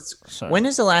 When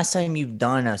is the last time you've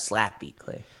done a slappy,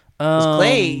 Clay?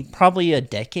 Clay, probably a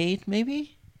decade,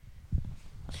 maybe.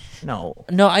 No,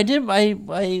 I did.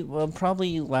 I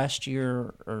probably last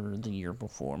year or the year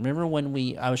before. Remember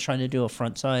when I was trying to do a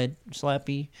front side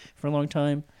slappy for a long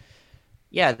time?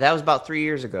 Yeah, that was about 3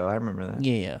 years ago. I remember that.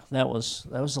 Yeah, that was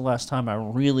the last time I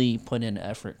really put in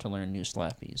effort to learn new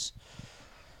slappies.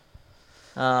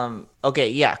 Okay,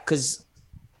 yeah, because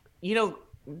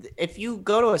if you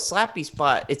go to a slappy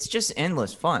spot, it's just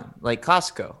endless fun. Like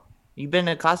Costco. You been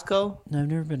to Costco? No, I've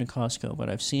never been to Costco, but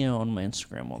I've seen it on my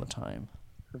Instagram all the time.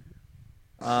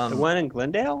 The one in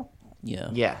Glendale?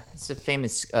 Yeah, it's a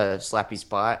famous slappy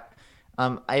spot.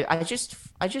 I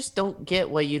just don't get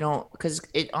why you don't, because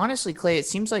it honestly, Clay, it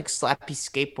seems like slappy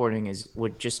skateboarding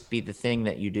would just be the thing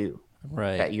that you do,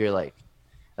 right? That you're like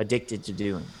addicted to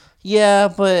doing. Yeah,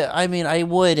 but I mean, I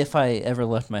would if I ever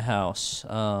left my house.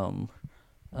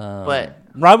 But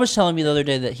Rob was telling me the other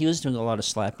day that he was doing a lot of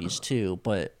slappies too,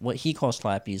 but what he calls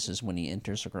slappies is when he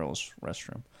enters a girl's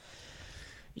restroom.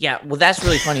 Yeah, well, that's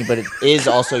really funny, but it is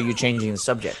also you changing the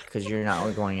subject because you're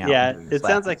not going out. Yeah, it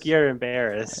sounds like you're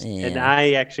embarrassed, and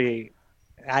I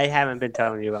haven't been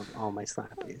telling you about all my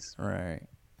slappies. Right.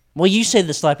 Well, you say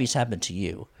the slappies happen to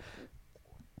you.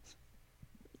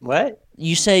 What?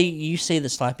 You say the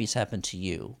slappies happen to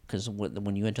you because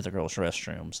when you enter the girls'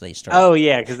 restrooms, they start. Oh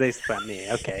yeah, because they slap me.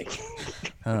 Okay.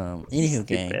 Anywho,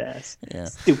 gang. Ass. Yeah.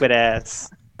 Stupid ass.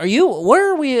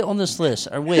 Where are we on this list?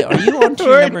 Are you on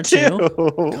to number 2?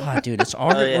 God, dude, it's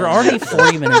already we're already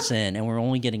 40 minutes in, and we're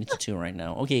only getting to 2 right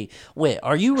now. Okay, wait,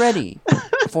 are you ready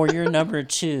for your number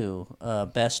 2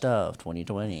 best of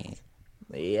 2020?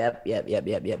 Yep.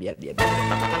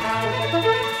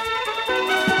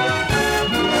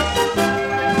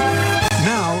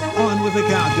 Now on with the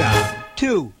countdown.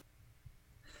 2.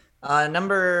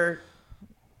 Number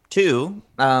 2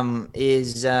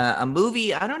 is a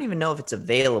movie. I don't even know if it's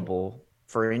available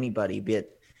for anybody,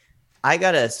 but I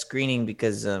got a screening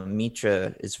because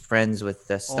Mitra is friends with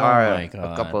the star, a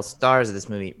couple of stars of this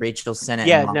movie, Rachel Sennett.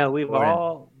 Yeah, no, we've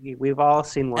all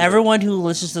seen one. Everyone who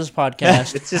listens to this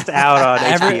podcast, it's just out on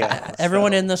HBO.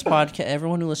 Everyone in this podcast,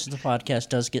 everyone who listens to the podcast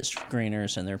does get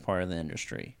screeners, and they're part of the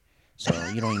industry. So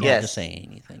you don't even have to say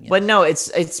anything. But no,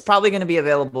 it's probably going to be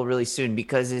available really soon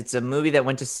because it's a movie that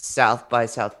went to South by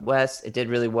Southwest. It did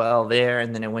really well there,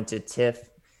 and then it went to TIFF.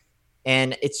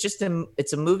 And it's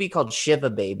a movie called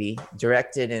Shiva Baby,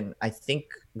 directed and I think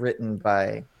written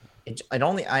by.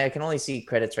 I can only see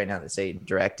credits right now that say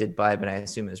directed by, but I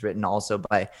assume it's written also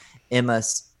by Emma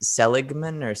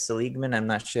Seligman. I'm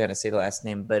not sure how to say the last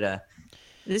name, but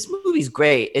this movie's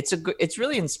great. It's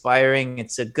really inspiring.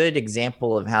 It's a good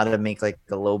example of how to make like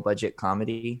a low budget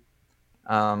comedy.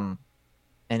 And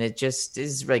it just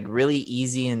is like really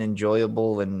easy and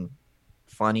enjoyable and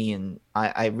funny. And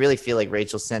I really feel like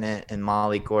Rachel Sennett and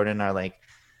Molly Gordon are like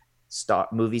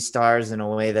movie stars in a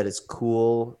way that is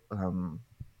cool.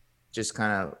 Just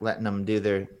kind of letting them do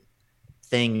their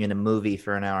thing in a movie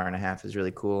for an hour and a half is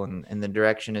really cool. And the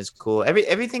direction is cool.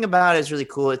 Everything about it is really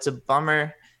cool. It's a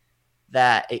bummer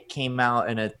that it came out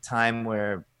in a time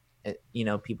where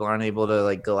people aren't able to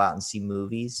like go out and see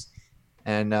movies.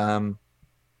 And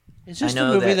is this the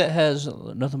movie that has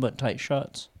nothing but tight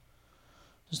shots?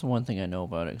 Just the one thing I know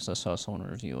about it because I saw someone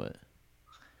review it.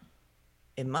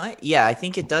 It might, yeah. I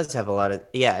think it does have a lot of,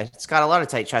 it's got a lot of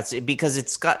tight shots because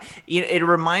it's got. It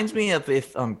reminds me of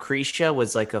if Krisha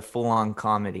was like a full-on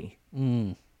comedy.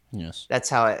 Yes. That's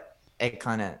how it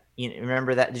kind of,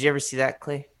 remember that? Did you ever see that,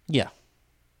 Clay? Yeah.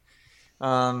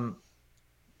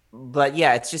 But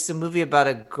yeah, it's just a movie about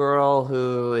a girl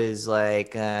who is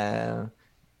like, I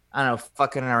don't know,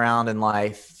 fucking around in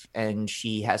life, and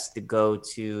she has to go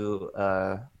to,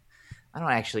 I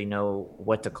don't actually know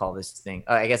what to call this thing.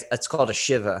 I guess it's called a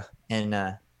shiva, and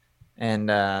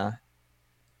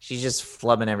she's just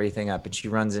flubbing everything up, and she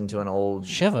runs into an old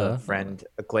Shiva? friend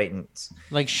acquaintance.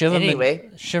 Like Shiva Anyway.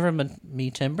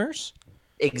 Me Timbers?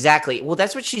 Exactly. Well,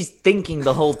 that's what she's thinking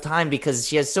the whole time, because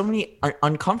she has so many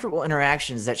uncomfortable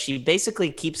interactions that she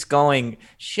basically keeps going,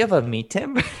 Shiva me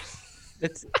timber.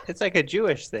 It's like a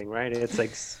Jewish thing, right? It's like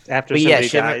after But somebody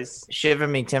yeah, dies. Shiva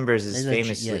me timbers is It's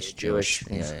famously yes, Jewish.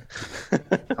 Yeah.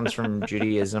 Comes from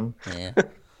Judaism. Yeah.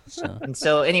 So And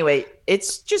so anyway,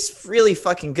 it's just really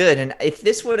fucking good. And if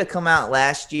this would have come out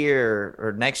last year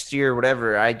or next year or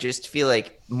whatever, I just feel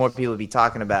like more people would be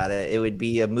talking about it. It would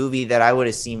be a movie that I would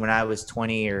have seen when I was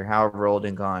 20 or however old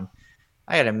and gone,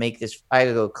 I got to make this. I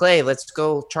gotta go, Clay, let's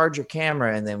go charge your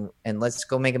camera and let's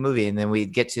go make a movie. And then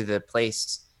we'd get to the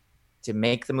place to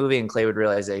make the movie, and Clay would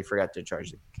realize that he forgot to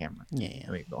charge the camera. yeah.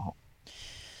 And we'd go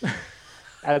home.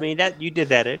 I mean, that you did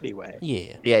that anyway.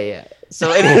 Yeah. Yeah.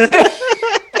 So anyway,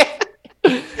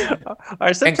 Or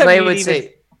and sometimes Clay you'd would even-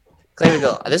 say, Clay would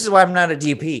go, this is why I'm not a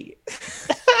DP.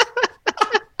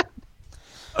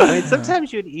 I mean,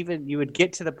 sometimes you would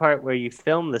get to the part where you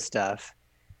film the stuff,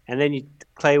 and then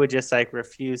Clay would just like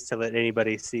refuse to let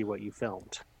anybody see what you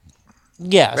filmed.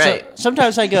 Yeah. Right. So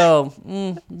sometimes I go,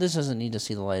 this doesn't need to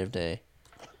see the light of day.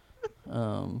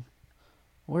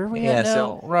 Where are we Yeah, at now?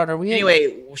 so- Rod, are we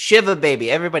Anyway, Shiva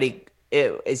Baby, everybody,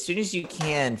 as soon as you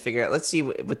can figure out, let's see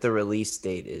what the release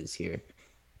date is here.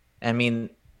 I mean,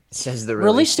 it says the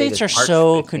release date dates is are March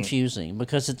so 15th. confusing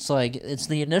because it's like it's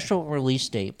the initial release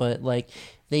date, but like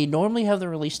they normally have the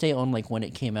release date on like when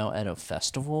it came out at a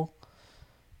festival,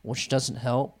 which doesn't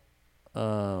help.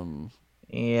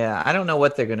 Yeah, I don't know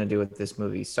what they're going to do with this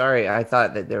movie. Sorry, I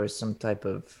thought that there was some type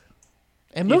of...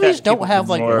 And You movies got don't people have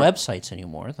like more- websites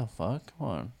anymore. What the fuck? Come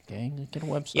on, gang, get a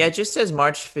website. Yeah, it just says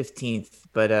March 15th,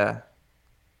 but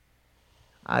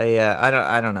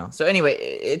I don't know. So anyway,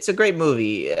 it's a great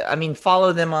movie. I mean,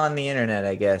 follow them on the internet,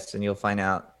 I guess, and you'll find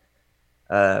out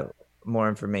more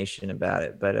information about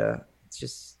it. But it's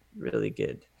just really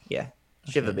good. Yeah,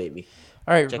 Shiva Baby.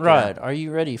 All right, check it Rod, are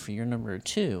you ready for your number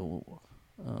 2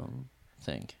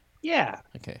 thing? Yeah.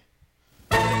 Okay.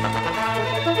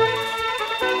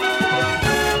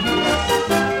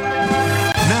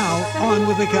 Now, on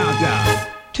with the countdown.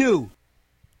 2,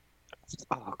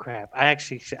 Oh crap! I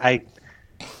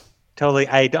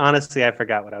honestly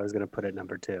forgot what I was going to put at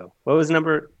number 2. What was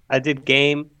number? I did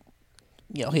game.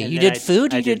 Yeah, okay, And you then did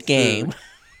food, I you did did game. Food.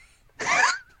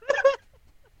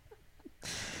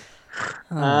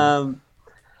 A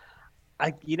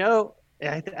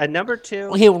number 2.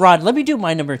 Okay, Rod, let me do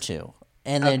my number 2.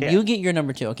 And then Okay. you get your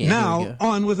number 2. Okay, here we now go.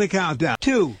 on with the countdown.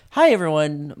 2, Hi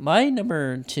everyone. My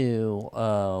number 2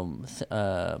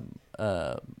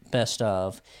 best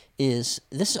of is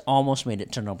this almost made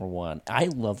it to number 1. I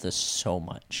love this so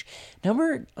much.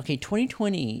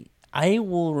 2020, I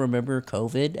will remember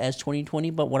COVID as 2020,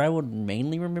 but what I would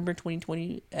mainly remember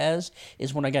 2020 as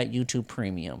is when I got YouTube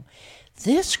Premium.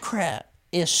 This crap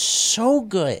is so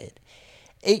good.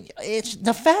 It's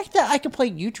the fact that I can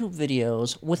play YouTube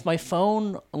videos with my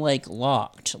phone like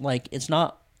locked, like it's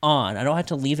not on. I don't have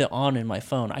to leave it on in my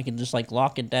phone. I can just like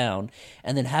lock it down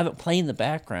and then have it play in the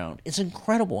background. It's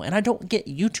incredible, and I don't get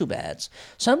YouTube ads.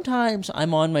 Sometimes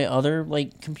I'm on my other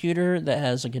like computer that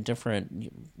has like a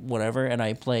different whatever, and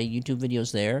I play YouTube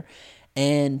videos there,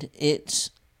 and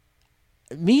it's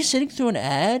me sitting through an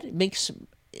ad makes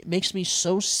me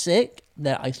so sick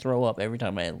that I throw up every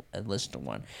time I listen to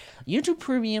one. YouTube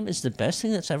Premium is the best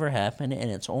thing that's ever happened,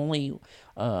 and it's only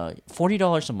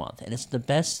 $40 a month, and it's the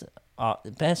best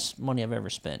money I've ever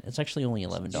spent. It's actually only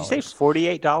 $11. Did you say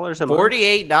 $48 a month?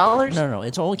 $48? No,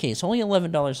 it's only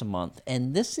 $11 a month,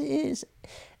 and this is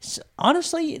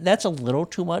honestly that's a little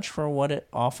too much for what it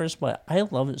offers, but I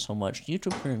love it so much.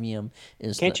 YouTube Premium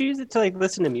is Can't you use it to like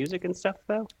listen to music and stuff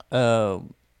though?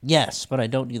 Yes, but I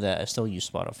don't do that. I still use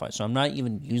Spotify, so I'm not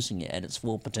even using it at its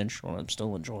full potential, and I'm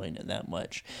still enjoying it that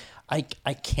much. I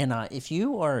cannot. If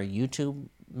you are a YouTube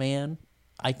man,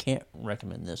 I can't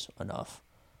recommend this enough.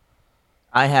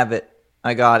 I have it.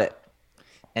 I got it.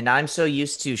 And I'm so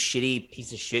used to shitty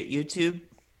piece of shit YouTube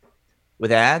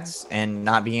with ads and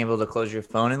not being able to close your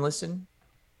phone and listen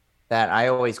that I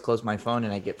always close my phone,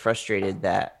 and I get frustrated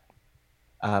that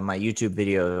my YouTube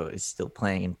video is still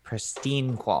playing in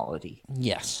pristine quality.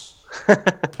 Yes.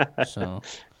 So,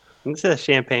 This is a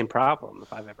champagne problem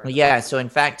if I've ever. Well, yeah. So in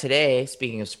fact, today,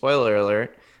 speaking of spoiler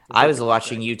alert, I was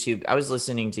watching YouTube. I was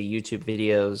listening to YouTube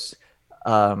videos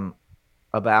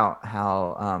about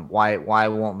how why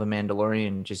won't the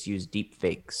Mandalorian just use deep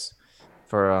fakes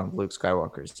for Luke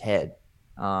Skywalker's head?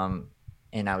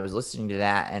 And I was listening to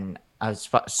that, and I was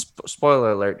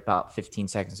spoiler alert about 15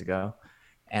 seconds ago,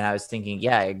 and I was thinking,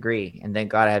 yeah, I agree. And thank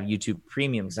God I have YouTube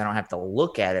Premium because I don't have to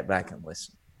look at it, but I can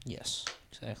listen. Yes,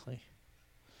 exactly.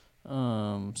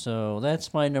 So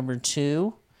that's my number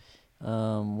 2.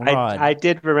 Rod. I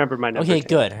did remember my number. Okay, 2.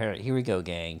 good. All right, here we go,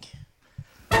 gang.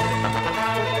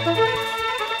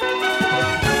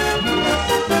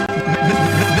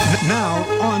 Now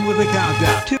on with the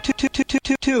countdown.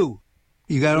 Two.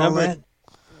 You got all that?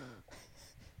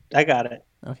 I got it.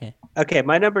 Okay. Okay,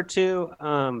 my number 2.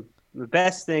 The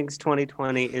best things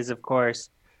 2020 is, of course,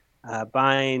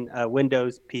 buying a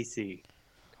Windows PC.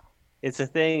 It's a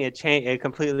thing. It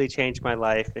completely changed my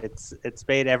life. It's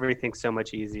made everything so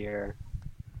much easier.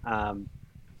 My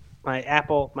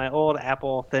old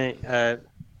Apple thing,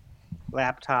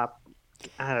 laptop.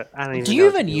 I don't even. Do you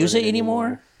even use it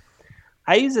anymore?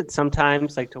 I use it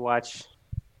sometimes, like to watch,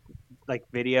 like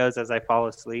videos as I fall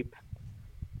asleep.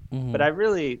 Mm-hmm. But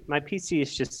my PC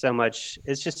is just so much.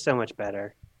 It's just so much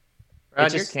better.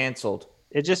 Rod, you're canceled.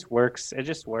 It just works. It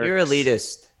just works. You're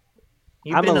elitist.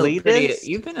 I'm elitist.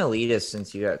 You've been elitist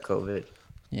since you got COVID.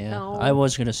 Yeah, No. I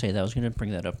was gonna say that. I was gonna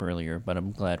bring that up earlier, but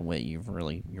I'm glad you're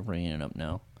bringing it up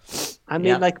now. I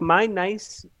mean, like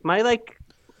it's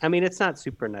not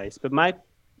super nice, but my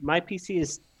PC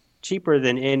is cheaper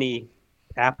than any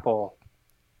Apple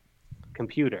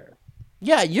computer.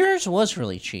 Yeah, yours was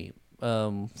really cheap.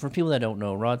 For people that don't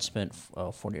know, Rod spent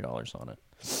 $40 on it.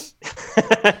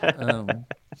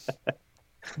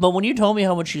 But when you told me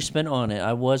how much you spent on it,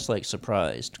 I was like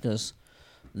surprised because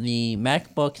the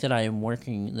MacBook that I'm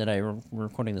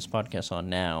recording this podcast on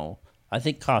now, I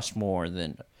think cost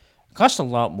a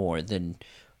lot more than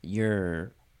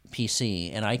your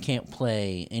PC, and I can't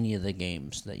play any of the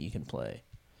games that you can play.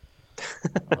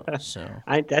 That's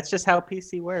just how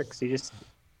PC works.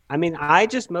 I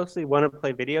just mostly want to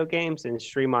play video games and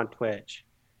stream on Twitch,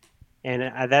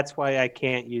 and that's why I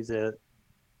can't use a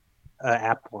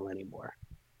Apple anymore,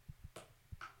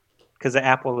 because the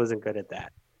Apple isn't good at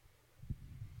that.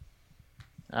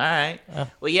 All right.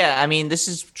 Well, yeah, I mean, this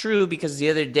is true because the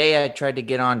other day I tried to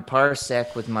get on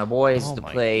Parsec with my boys to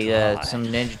play some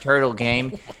Ninja Turtle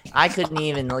game. I couldn't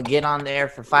even get on there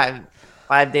for five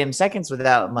damn seconds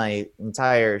without my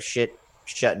entire shit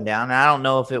shutting down. And I don't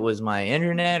know if it was my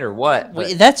internet or what.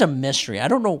 Wait, that's a mystery. I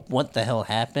don't know what the hell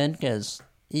happened because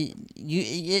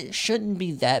it shouldn't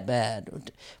be that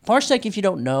bad. Parsec, if you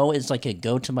don't know, is like a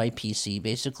go to my PC.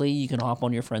 Basically, you can hop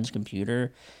on your friend's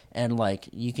computer and like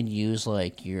you can use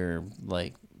like your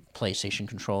like PlayStation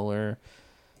controller.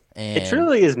 And it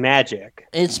truly is magic.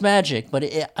 It's magic, but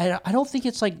I don't think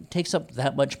it's like takes up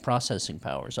that much processing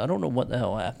power. So I don't know what the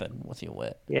hell happened with your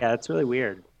wit. Yeah, it's really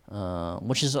weird.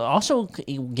 Which is also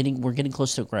we're getting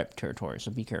close to gripe territory,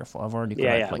 so be careful. I've already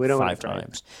griped like 5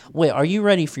 times. Wait, are you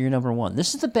ready for your number 1?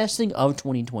 This is the best thing of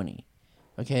 2020.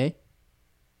 Okay?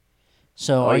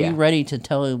 So are you ready to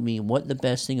tell me what the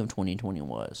best thing of 2020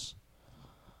 was?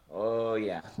 Oh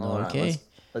yeah. Okay.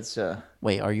 Let's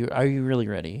Wait, are you really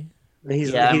ready?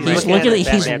 He's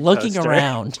looking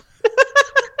around.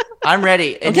 I'm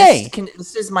ready. And okay.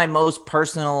 This is my most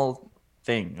personal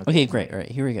thing. Okay, great. All right,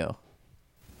 here we go.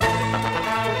 Now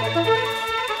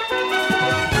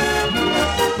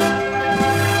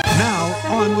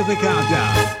on with the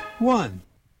countdown. 1.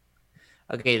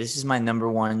 Okay, this is my number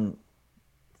 1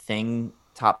 thing,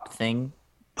 top thing.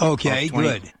 Okay,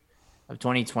 good. Of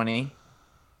 2020.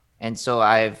 And so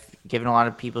I've given a lot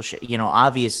of people,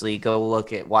 obviously go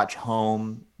watch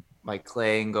Home by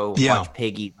Clay and go watch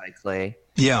Piggy by Clay.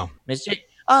 Yeah.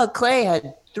 Clay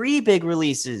had 3 big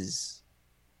releases.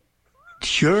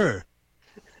 Sure.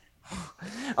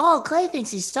 Oh, Clay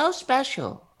thinks he's so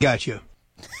special. Gotcha.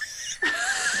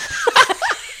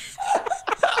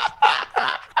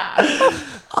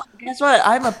 Guess what?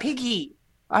 I'm a piggy.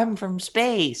 I'm from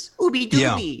space. Ooby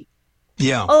dooby.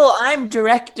 Yeah. Oh, I'm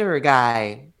director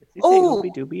guy. Oh,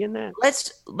 Doobie in that.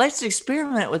 Let's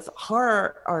experiment with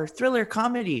horror or thriller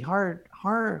comedy, horror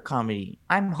comedy.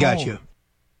 I'm Home. Gotcha.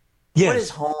 Yes. What is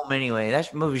Home anyway?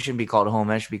 That movie shouldn't be called Home.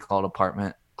 That should be called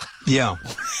Apartment. Yeah.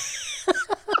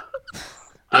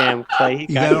 Damn, Clay,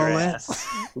 you got your all ass.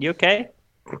 that? You okay?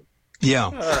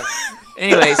 Yeah.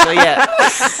 Anyway, so yeah.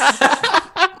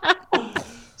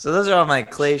 So those are all my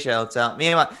Clay shouts out.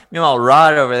 Meanwhile,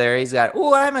 Rod over there, he's got,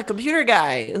 I'm a computer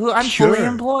guy who I'm fully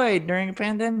employed during a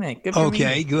pandemic. Good for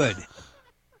me. Good.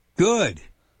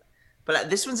 But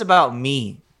this one's about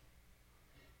me.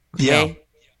 Yeah. Okay?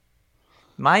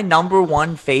 My number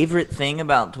one favorite thing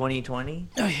about 2020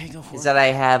 Oh, yeah, go for is it. that I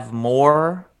have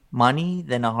more money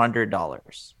than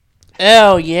 $100.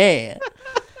 Oh, yeah.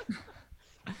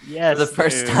 Yes, For the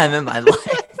first dude. time in my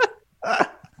life.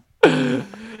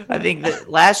 I think that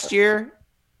last year,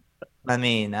 I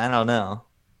mean, I don't know.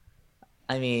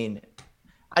 I mean,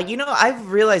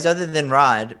 I've realized other than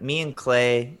Rod, me and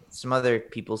Clay, some other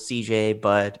people, CJ,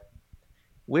 Bud,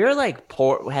 we're like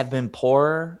poor, have been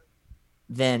poorer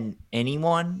than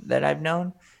anyone that I've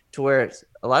known, to where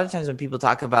a lot of times when people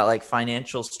talk about like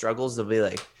financial struggles, they'll be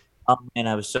like, oh man,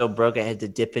 I was so broke I had to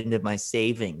dip into my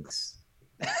savings.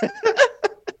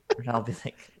 And I'll be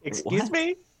like, Excuse "What?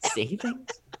 me?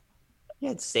 Savings? You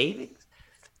had savings?"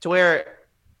 To where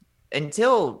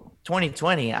until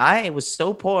 2020, I was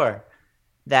so poor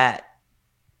that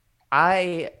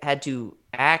I had to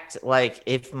act like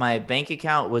if my bank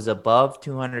account was above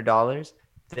 $200,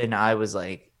 then I was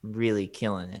like really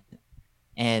killing it.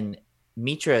 And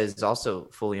Mitra is also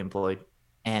fully employed.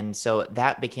 And so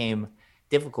that became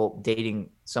difficult dating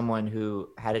someone who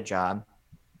had a job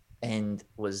and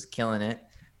was killing it.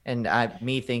 And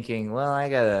me thinking, well, I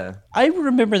gotta. I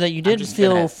remember that you didn't just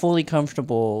feel gonna- fully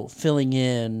comfortable filling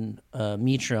in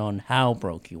Mitra on how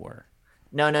broke you were.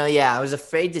 No, yeah, I was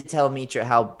afraid to tell Mitra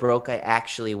how broke I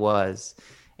actually was,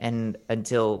 and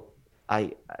until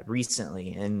I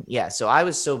recently, and yeah, so I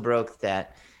was so broke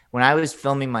that when I was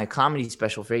filming my comedy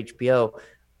special for HBO,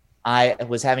 I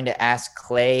was having to ask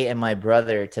Clay and my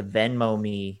brother to Venmo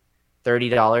me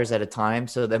 $30 at a time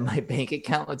so that my bank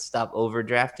account would stop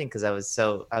overdrafting because I was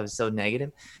so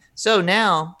negative. So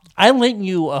now, I lent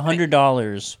you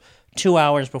 $100 2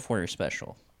 hours before your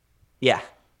special. yeah,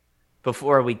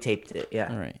 before we taped it,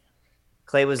 yeah. All right.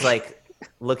 Clay was like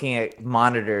looking at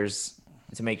monitors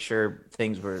to make sure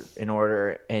things were in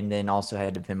order, and then also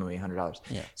had to Venmo me $100.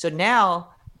 Yeah. So now,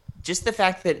 just the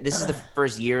fact that this is the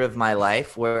first year of my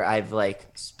life where I've like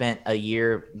spent a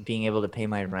year being able to pay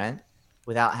my rent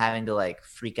without having to like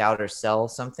freak out or sell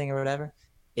something or whatever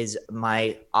is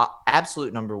my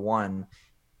absolute number one.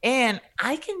 And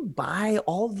I can buy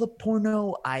all the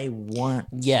porno I want.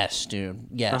 Yes, dude.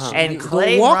 Yes. And You-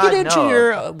 Clay and walking Rod into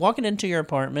know. your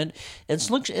apartment, it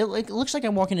looks like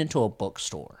I'm walking into a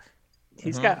bookstore.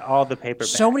 He's got all the paperbacks.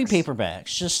 So many paperbacks,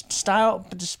 just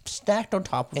stacked on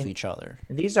top of each other.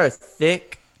 And these are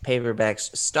thick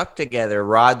paperbacks stuck together,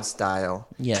 Rod style.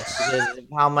 Yes. Because of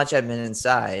how much I've been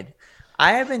inside.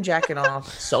 I have been jacking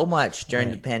off so much during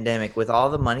the pandemic with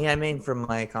all the money I made from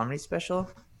my comedy special,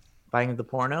 buying the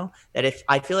porno, that if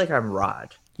I feel like I'm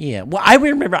Rod. Yeah. Well, I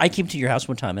remember I came to your house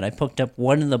one time and I picked up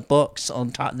one of the books on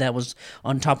top that was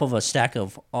on top of a stack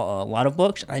of a lot of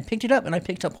books, and I picked it up and I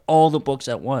picked up all the books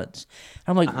at once.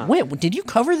 I'm like, wait, did you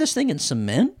cover this thing in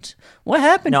cement? What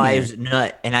happened? No, here? I was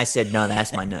nut, and I said, no,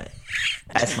 that's my nut.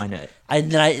 That's my nut.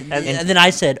 And then I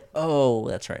said, oh,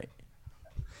 that's right.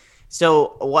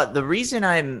 So the reason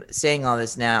I'm saying all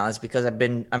this now is because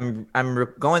I'm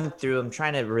going through, I'm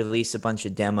trying to release a bunch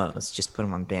of demos, just put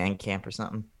them on Bandcamp or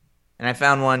something. And I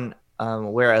found one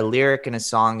where a lyric in a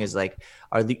song is like,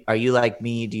 are you like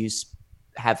me? Do you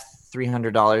have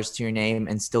 $300 to your name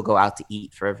and still go out to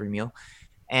eat for every meal?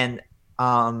 And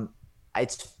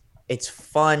it's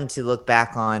fun to look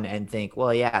back on and think,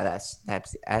 well, yeah, that's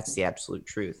the absolute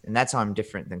truth. And that's how I'm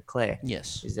different than Clay.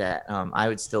 Yes. Is that I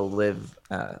would still live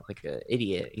like an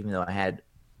idiot, even though I had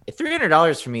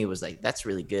 $300 for me was like, that's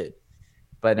really good.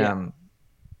 But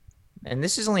and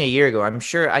this is only a year ago. I'm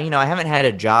sure I haven't had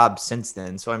a job since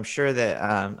then, so I'm sure that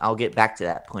I'll get back to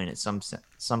that point at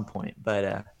some point.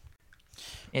 But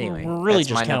anyway, We're really that's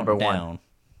just my number counting one. down.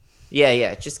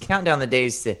 Yeah, just count down the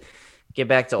days to get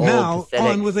back to old Now,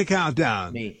 pathetic on with the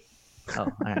countdown. me. Oh,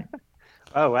 all right.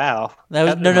 Oh wow. That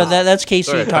was Cut no, them off. that's Casey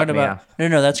Sort of cut talking me about. off.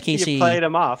 No, that's Casey. You played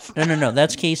him off. No,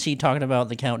 that's Casey talking about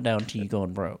the countdown to you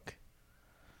going broke.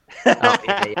 Oh,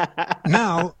 yeah.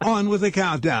 Now, on with the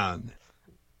countdown.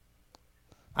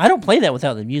 I don't play that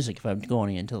without the music if I'm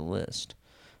going into the list.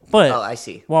 But Oh, I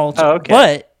see. while Oh, okay.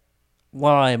 but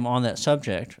while I'm on that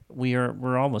subject,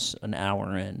 we're almost an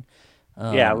hour in.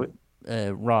 Yeah.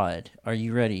 Rod, are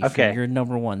you ready Okay. for your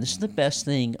number one? This is the best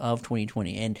thing of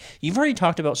 2020, and you've already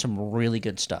talked about some really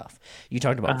good stuff. You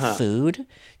talked about food,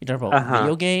 you talked about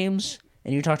video games,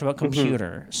 and you talked about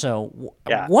computer. So,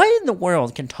 Yeah. what in the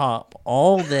world can top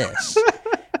all this?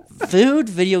 Food,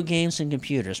 video games, and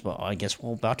computers. Well, I guess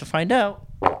we're about to find out.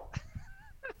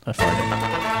 I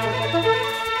farted.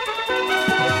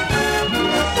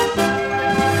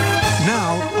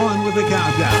 Now, on with the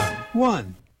countdown.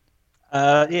 1,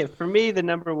 Yeah, for me, the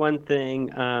number one thing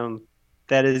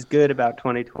that is good about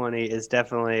 2020 is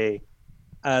definitely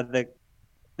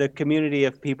the community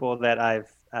of people that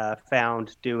I've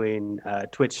found doing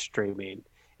Twitch streaming.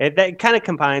 That kind of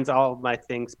combines all of my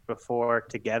things before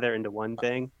together into one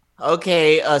thing.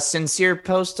 Okay, a sincere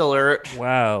post alert.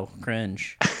 Wow,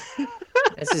 cringe.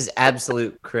 This is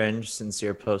absolute cringe.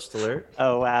 Sincere post alert.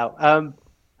 Oh wow.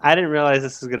 I didn't realize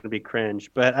this was going to be cringe,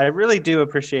 but I really do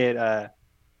appreciate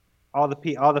all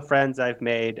the friends I've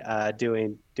made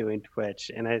doing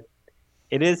Twitch, and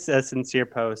it is a sincere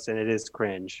post and it is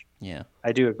cringe. Yeah,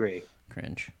 I do agree.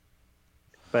 cringe.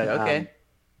 But Okay.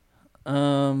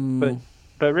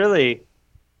 but really,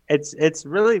 it's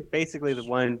really basically the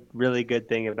one really good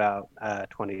thing about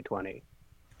 2020.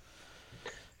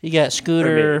 You got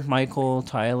Scooter, Michael,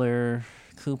 Tyler,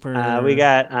 Cooper. We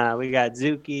got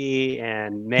Zuki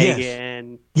and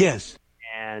Megan Yes.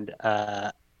 and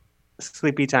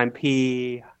Sleepy Time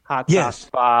P, Hot Yes. Sauce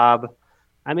Bob.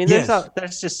 I mean, Yes.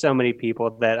 there's just so many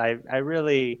people that I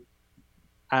really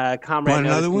Comrade Want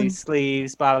another Notice Me one?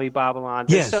 Sleeves, Bobby Babylon.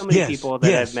 There's Yes, so many yes, people that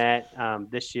yes. I've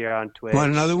met this year on Twitch.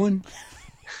 Want another one?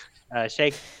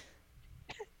 Shake.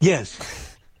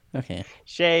 Yes. Okay.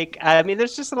 Shake. I mean,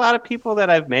 there's just a lot of people that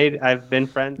I've been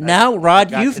friends. Now, I've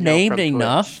Rod, got you've to know named from Twitch.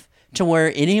 enough to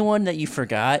where anyone that you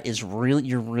forgot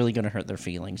you're really going to hurt their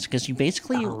feelings because you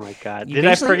basically. Oh my God! you Did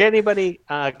I basically- forget anybody?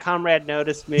 Comrade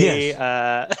Noticed Me.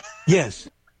 Yes. Yes.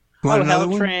 Want Oh, another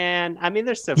one? Heltran. I mean,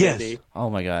 there's so Yes. many. Oh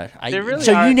my God! There really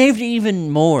so are- you named even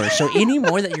more. So any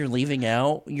more that you're leaving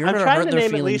out, you're I'm going to trying hurt to their name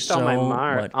at feelings least so all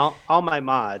my much. all my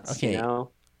mods. Okay. You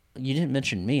know. You didn't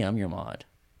mention me. I'm your mod,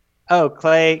 Oh,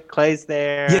 Clay's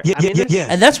there. Yeah, I mean, there's- yeah.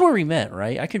 and that's where we met,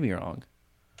 right? I could be wrong.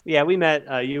 Yeah, we met.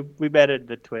 We met at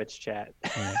the Twitch chat.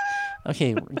 Yeah.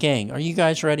 Okay, gang, are you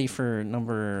guys ready for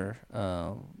number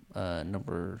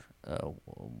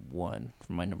one?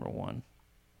 For my number one.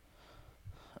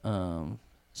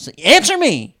 So answer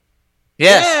me.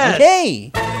 Yes.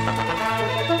 Okay.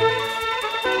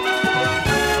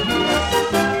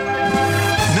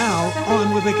 Now,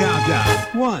 on with the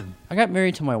countdown. 1. I got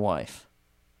married to my wife,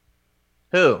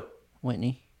 Who?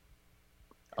 Whitney.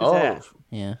 Oh, that?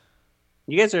 Yeah.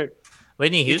 You guys are.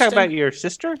 Whitney You Houston. talking about your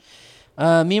sister?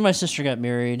 Me and my sister got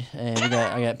married, and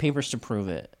I got papers to prove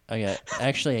it. I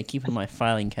keep in my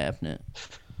filing cabinet.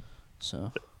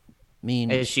 So,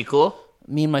 Is she cool?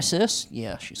 me and my sis,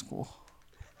 yeah, she's cool.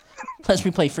 Plus,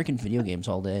 we play freaking video games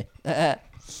all day. That's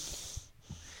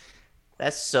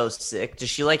so sick. Does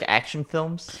she like action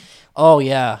films? Oh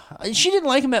yeah, she didn't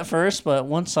like him at first, but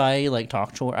once I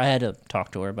talked to her, I had to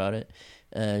talk to her about it.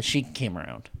 She came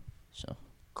around. So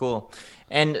Cool.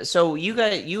 And so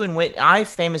you and Whitney, I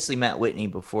famously met Whitney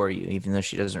before you, even though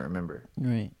she doesn't remember.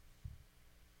 right.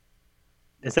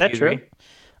 Is that You true?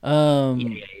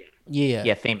 agree? Yeah.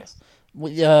 Yeah, famous.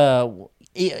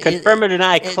 Confirm or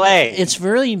deny, Clay. It's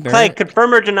really Clay, embarrassing.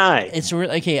 confirm or deny. It's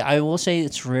really okay. I will say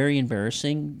it's very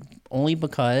embarrassing, only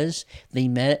because they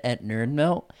met at Nerd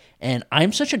Melt, and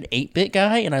I'm such an 8-bit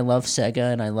guy, and I love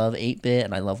Sega, and I love 8-bit,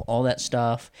 and I love all that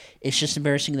stuff. It's just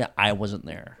embarrassing that I wasn't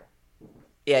there.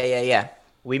 Yeah.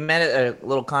 We met at a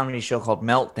little comedy show called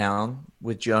Meltdown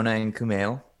with Jonah and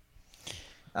Kumail.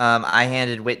 I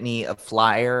handed Whitney a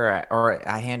flyer, or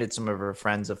I handed some of her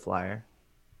friends a flyer.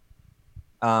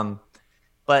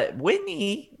 But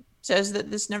Whitney says that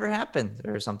this never happened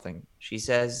or something. She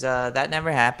says that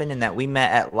never happened and that we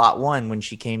met at Lot 1 when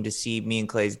she came to see me and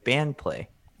Clay's band play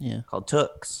Yeah, called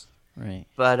Tooks. right.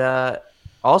 But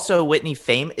also Whitney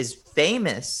is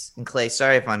famous. And Clay,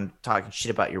 sorry if I'm talking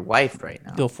shit about your wife right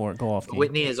now. Go for it. Go off. Game.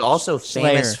 Whitney is also Slayer.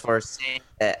 famous for saying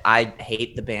that I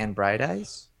hate the band Bright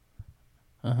Eyes.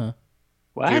 What?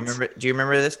 Do you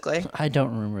remember this, Clay? I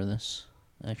don't remember this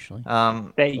actually.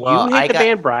 That well, you hate the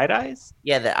band Bright Eyes?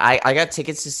 Yeah, that I got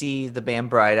tickets to see the band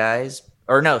Bright Eyes,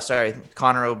 or no, sorry,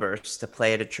 Conor Oberst to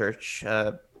play at a church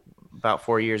about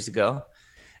 4 years ago.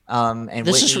 And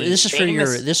This Whitney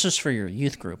is for your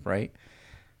youth group, right?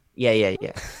 Yeah.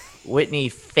 Whitney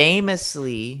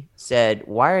famously said,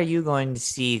 "Why are you going to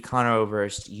see Conor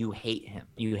Oberst? You hate him.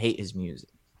 You hate his music."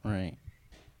 Right.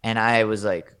 And I was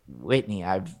like, Whitney,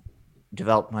 I've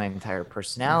developed my entire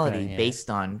personality Okay, yeah. based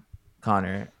on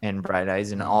Connor and Bright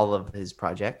Eyes and all of his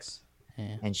projects.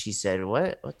 Yeah. And she said,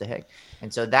 "What the heck?"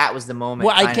 And so that was the moment.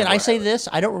 Well, kind of I where say was- this?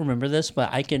 I don't remember this,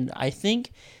 but I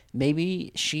think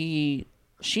maybe she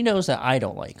knows that I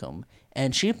don't like him,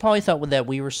 and she probably thought that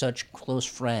we were such close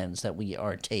friends that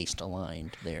our taste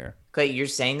aligned there. Clay, you're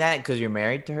saying that because you're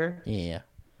married to her, Yeah,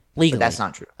 legally. but that's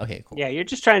not true. Okay. Cool. Yeah, you're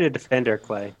just trying to defend her,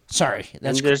 Clay. Sorry,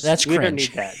 that's And there's- we cringe. don't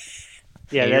need that.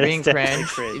 Yeah, You're that's being definitely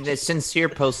cringe. The sincere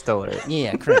post alert.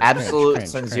 Yeah, cringe. Absolute cringe,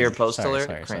 sincere post Sorry, alert.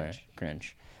 sorry, Cringe.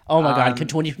 cringe. Oh my god, could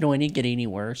 2020 get any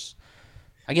worse?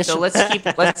 I guess So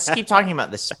let's keep talking about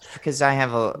this because I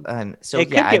have a It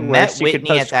could I get met worse. You could Whitney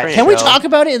at post that. print. Can we show. talk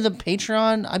about it in the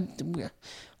Patreon?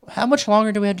 How much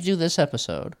longer do we have to do this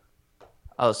episode?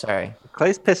 Oh, sorry.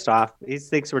 Clay's pissed off. He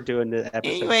thinks we're doing the episode.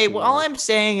 Anyway, well, all I'm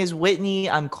saying is, Whitney,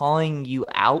 I'm calling you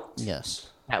out Yes.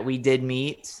 that we did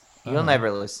meet. You'll never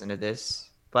listen to this,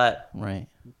 but Right.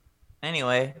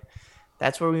 anyway,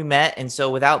 that's where we met. And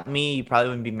so, without me, you probably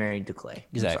wouldn't be married to Clay.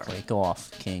 I'm sorry. Exactly. Go off,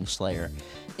 King Slayer.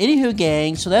 Anywho,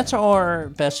 gang. So that's our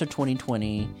best of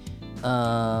 2020.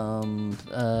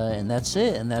 And that's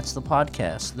it. And that's the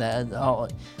podcast.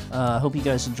 I hope you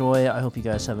guys enjoy it. I hope you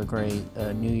guys have a great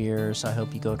New Year's. I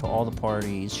hope you go to all the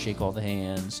parties, shake all the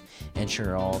hands, and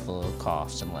share all the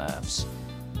coughs and laughs.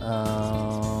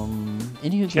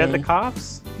 Anywho, Share the gang.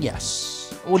 coughs?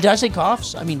 Yes. Well, did I say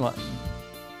coughs? I mean, what?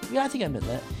 Yeah, I think I meant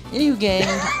that. Anywho,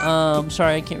 gang.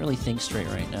 Sorry, I can't really think straight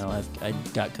right now. I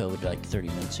got COVID like 30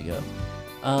 minutes ago.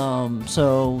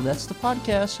 So that's the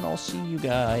podcast, and I'll see you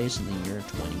guys in the year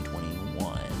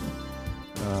 2021.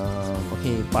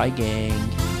 Okay, bye, gang.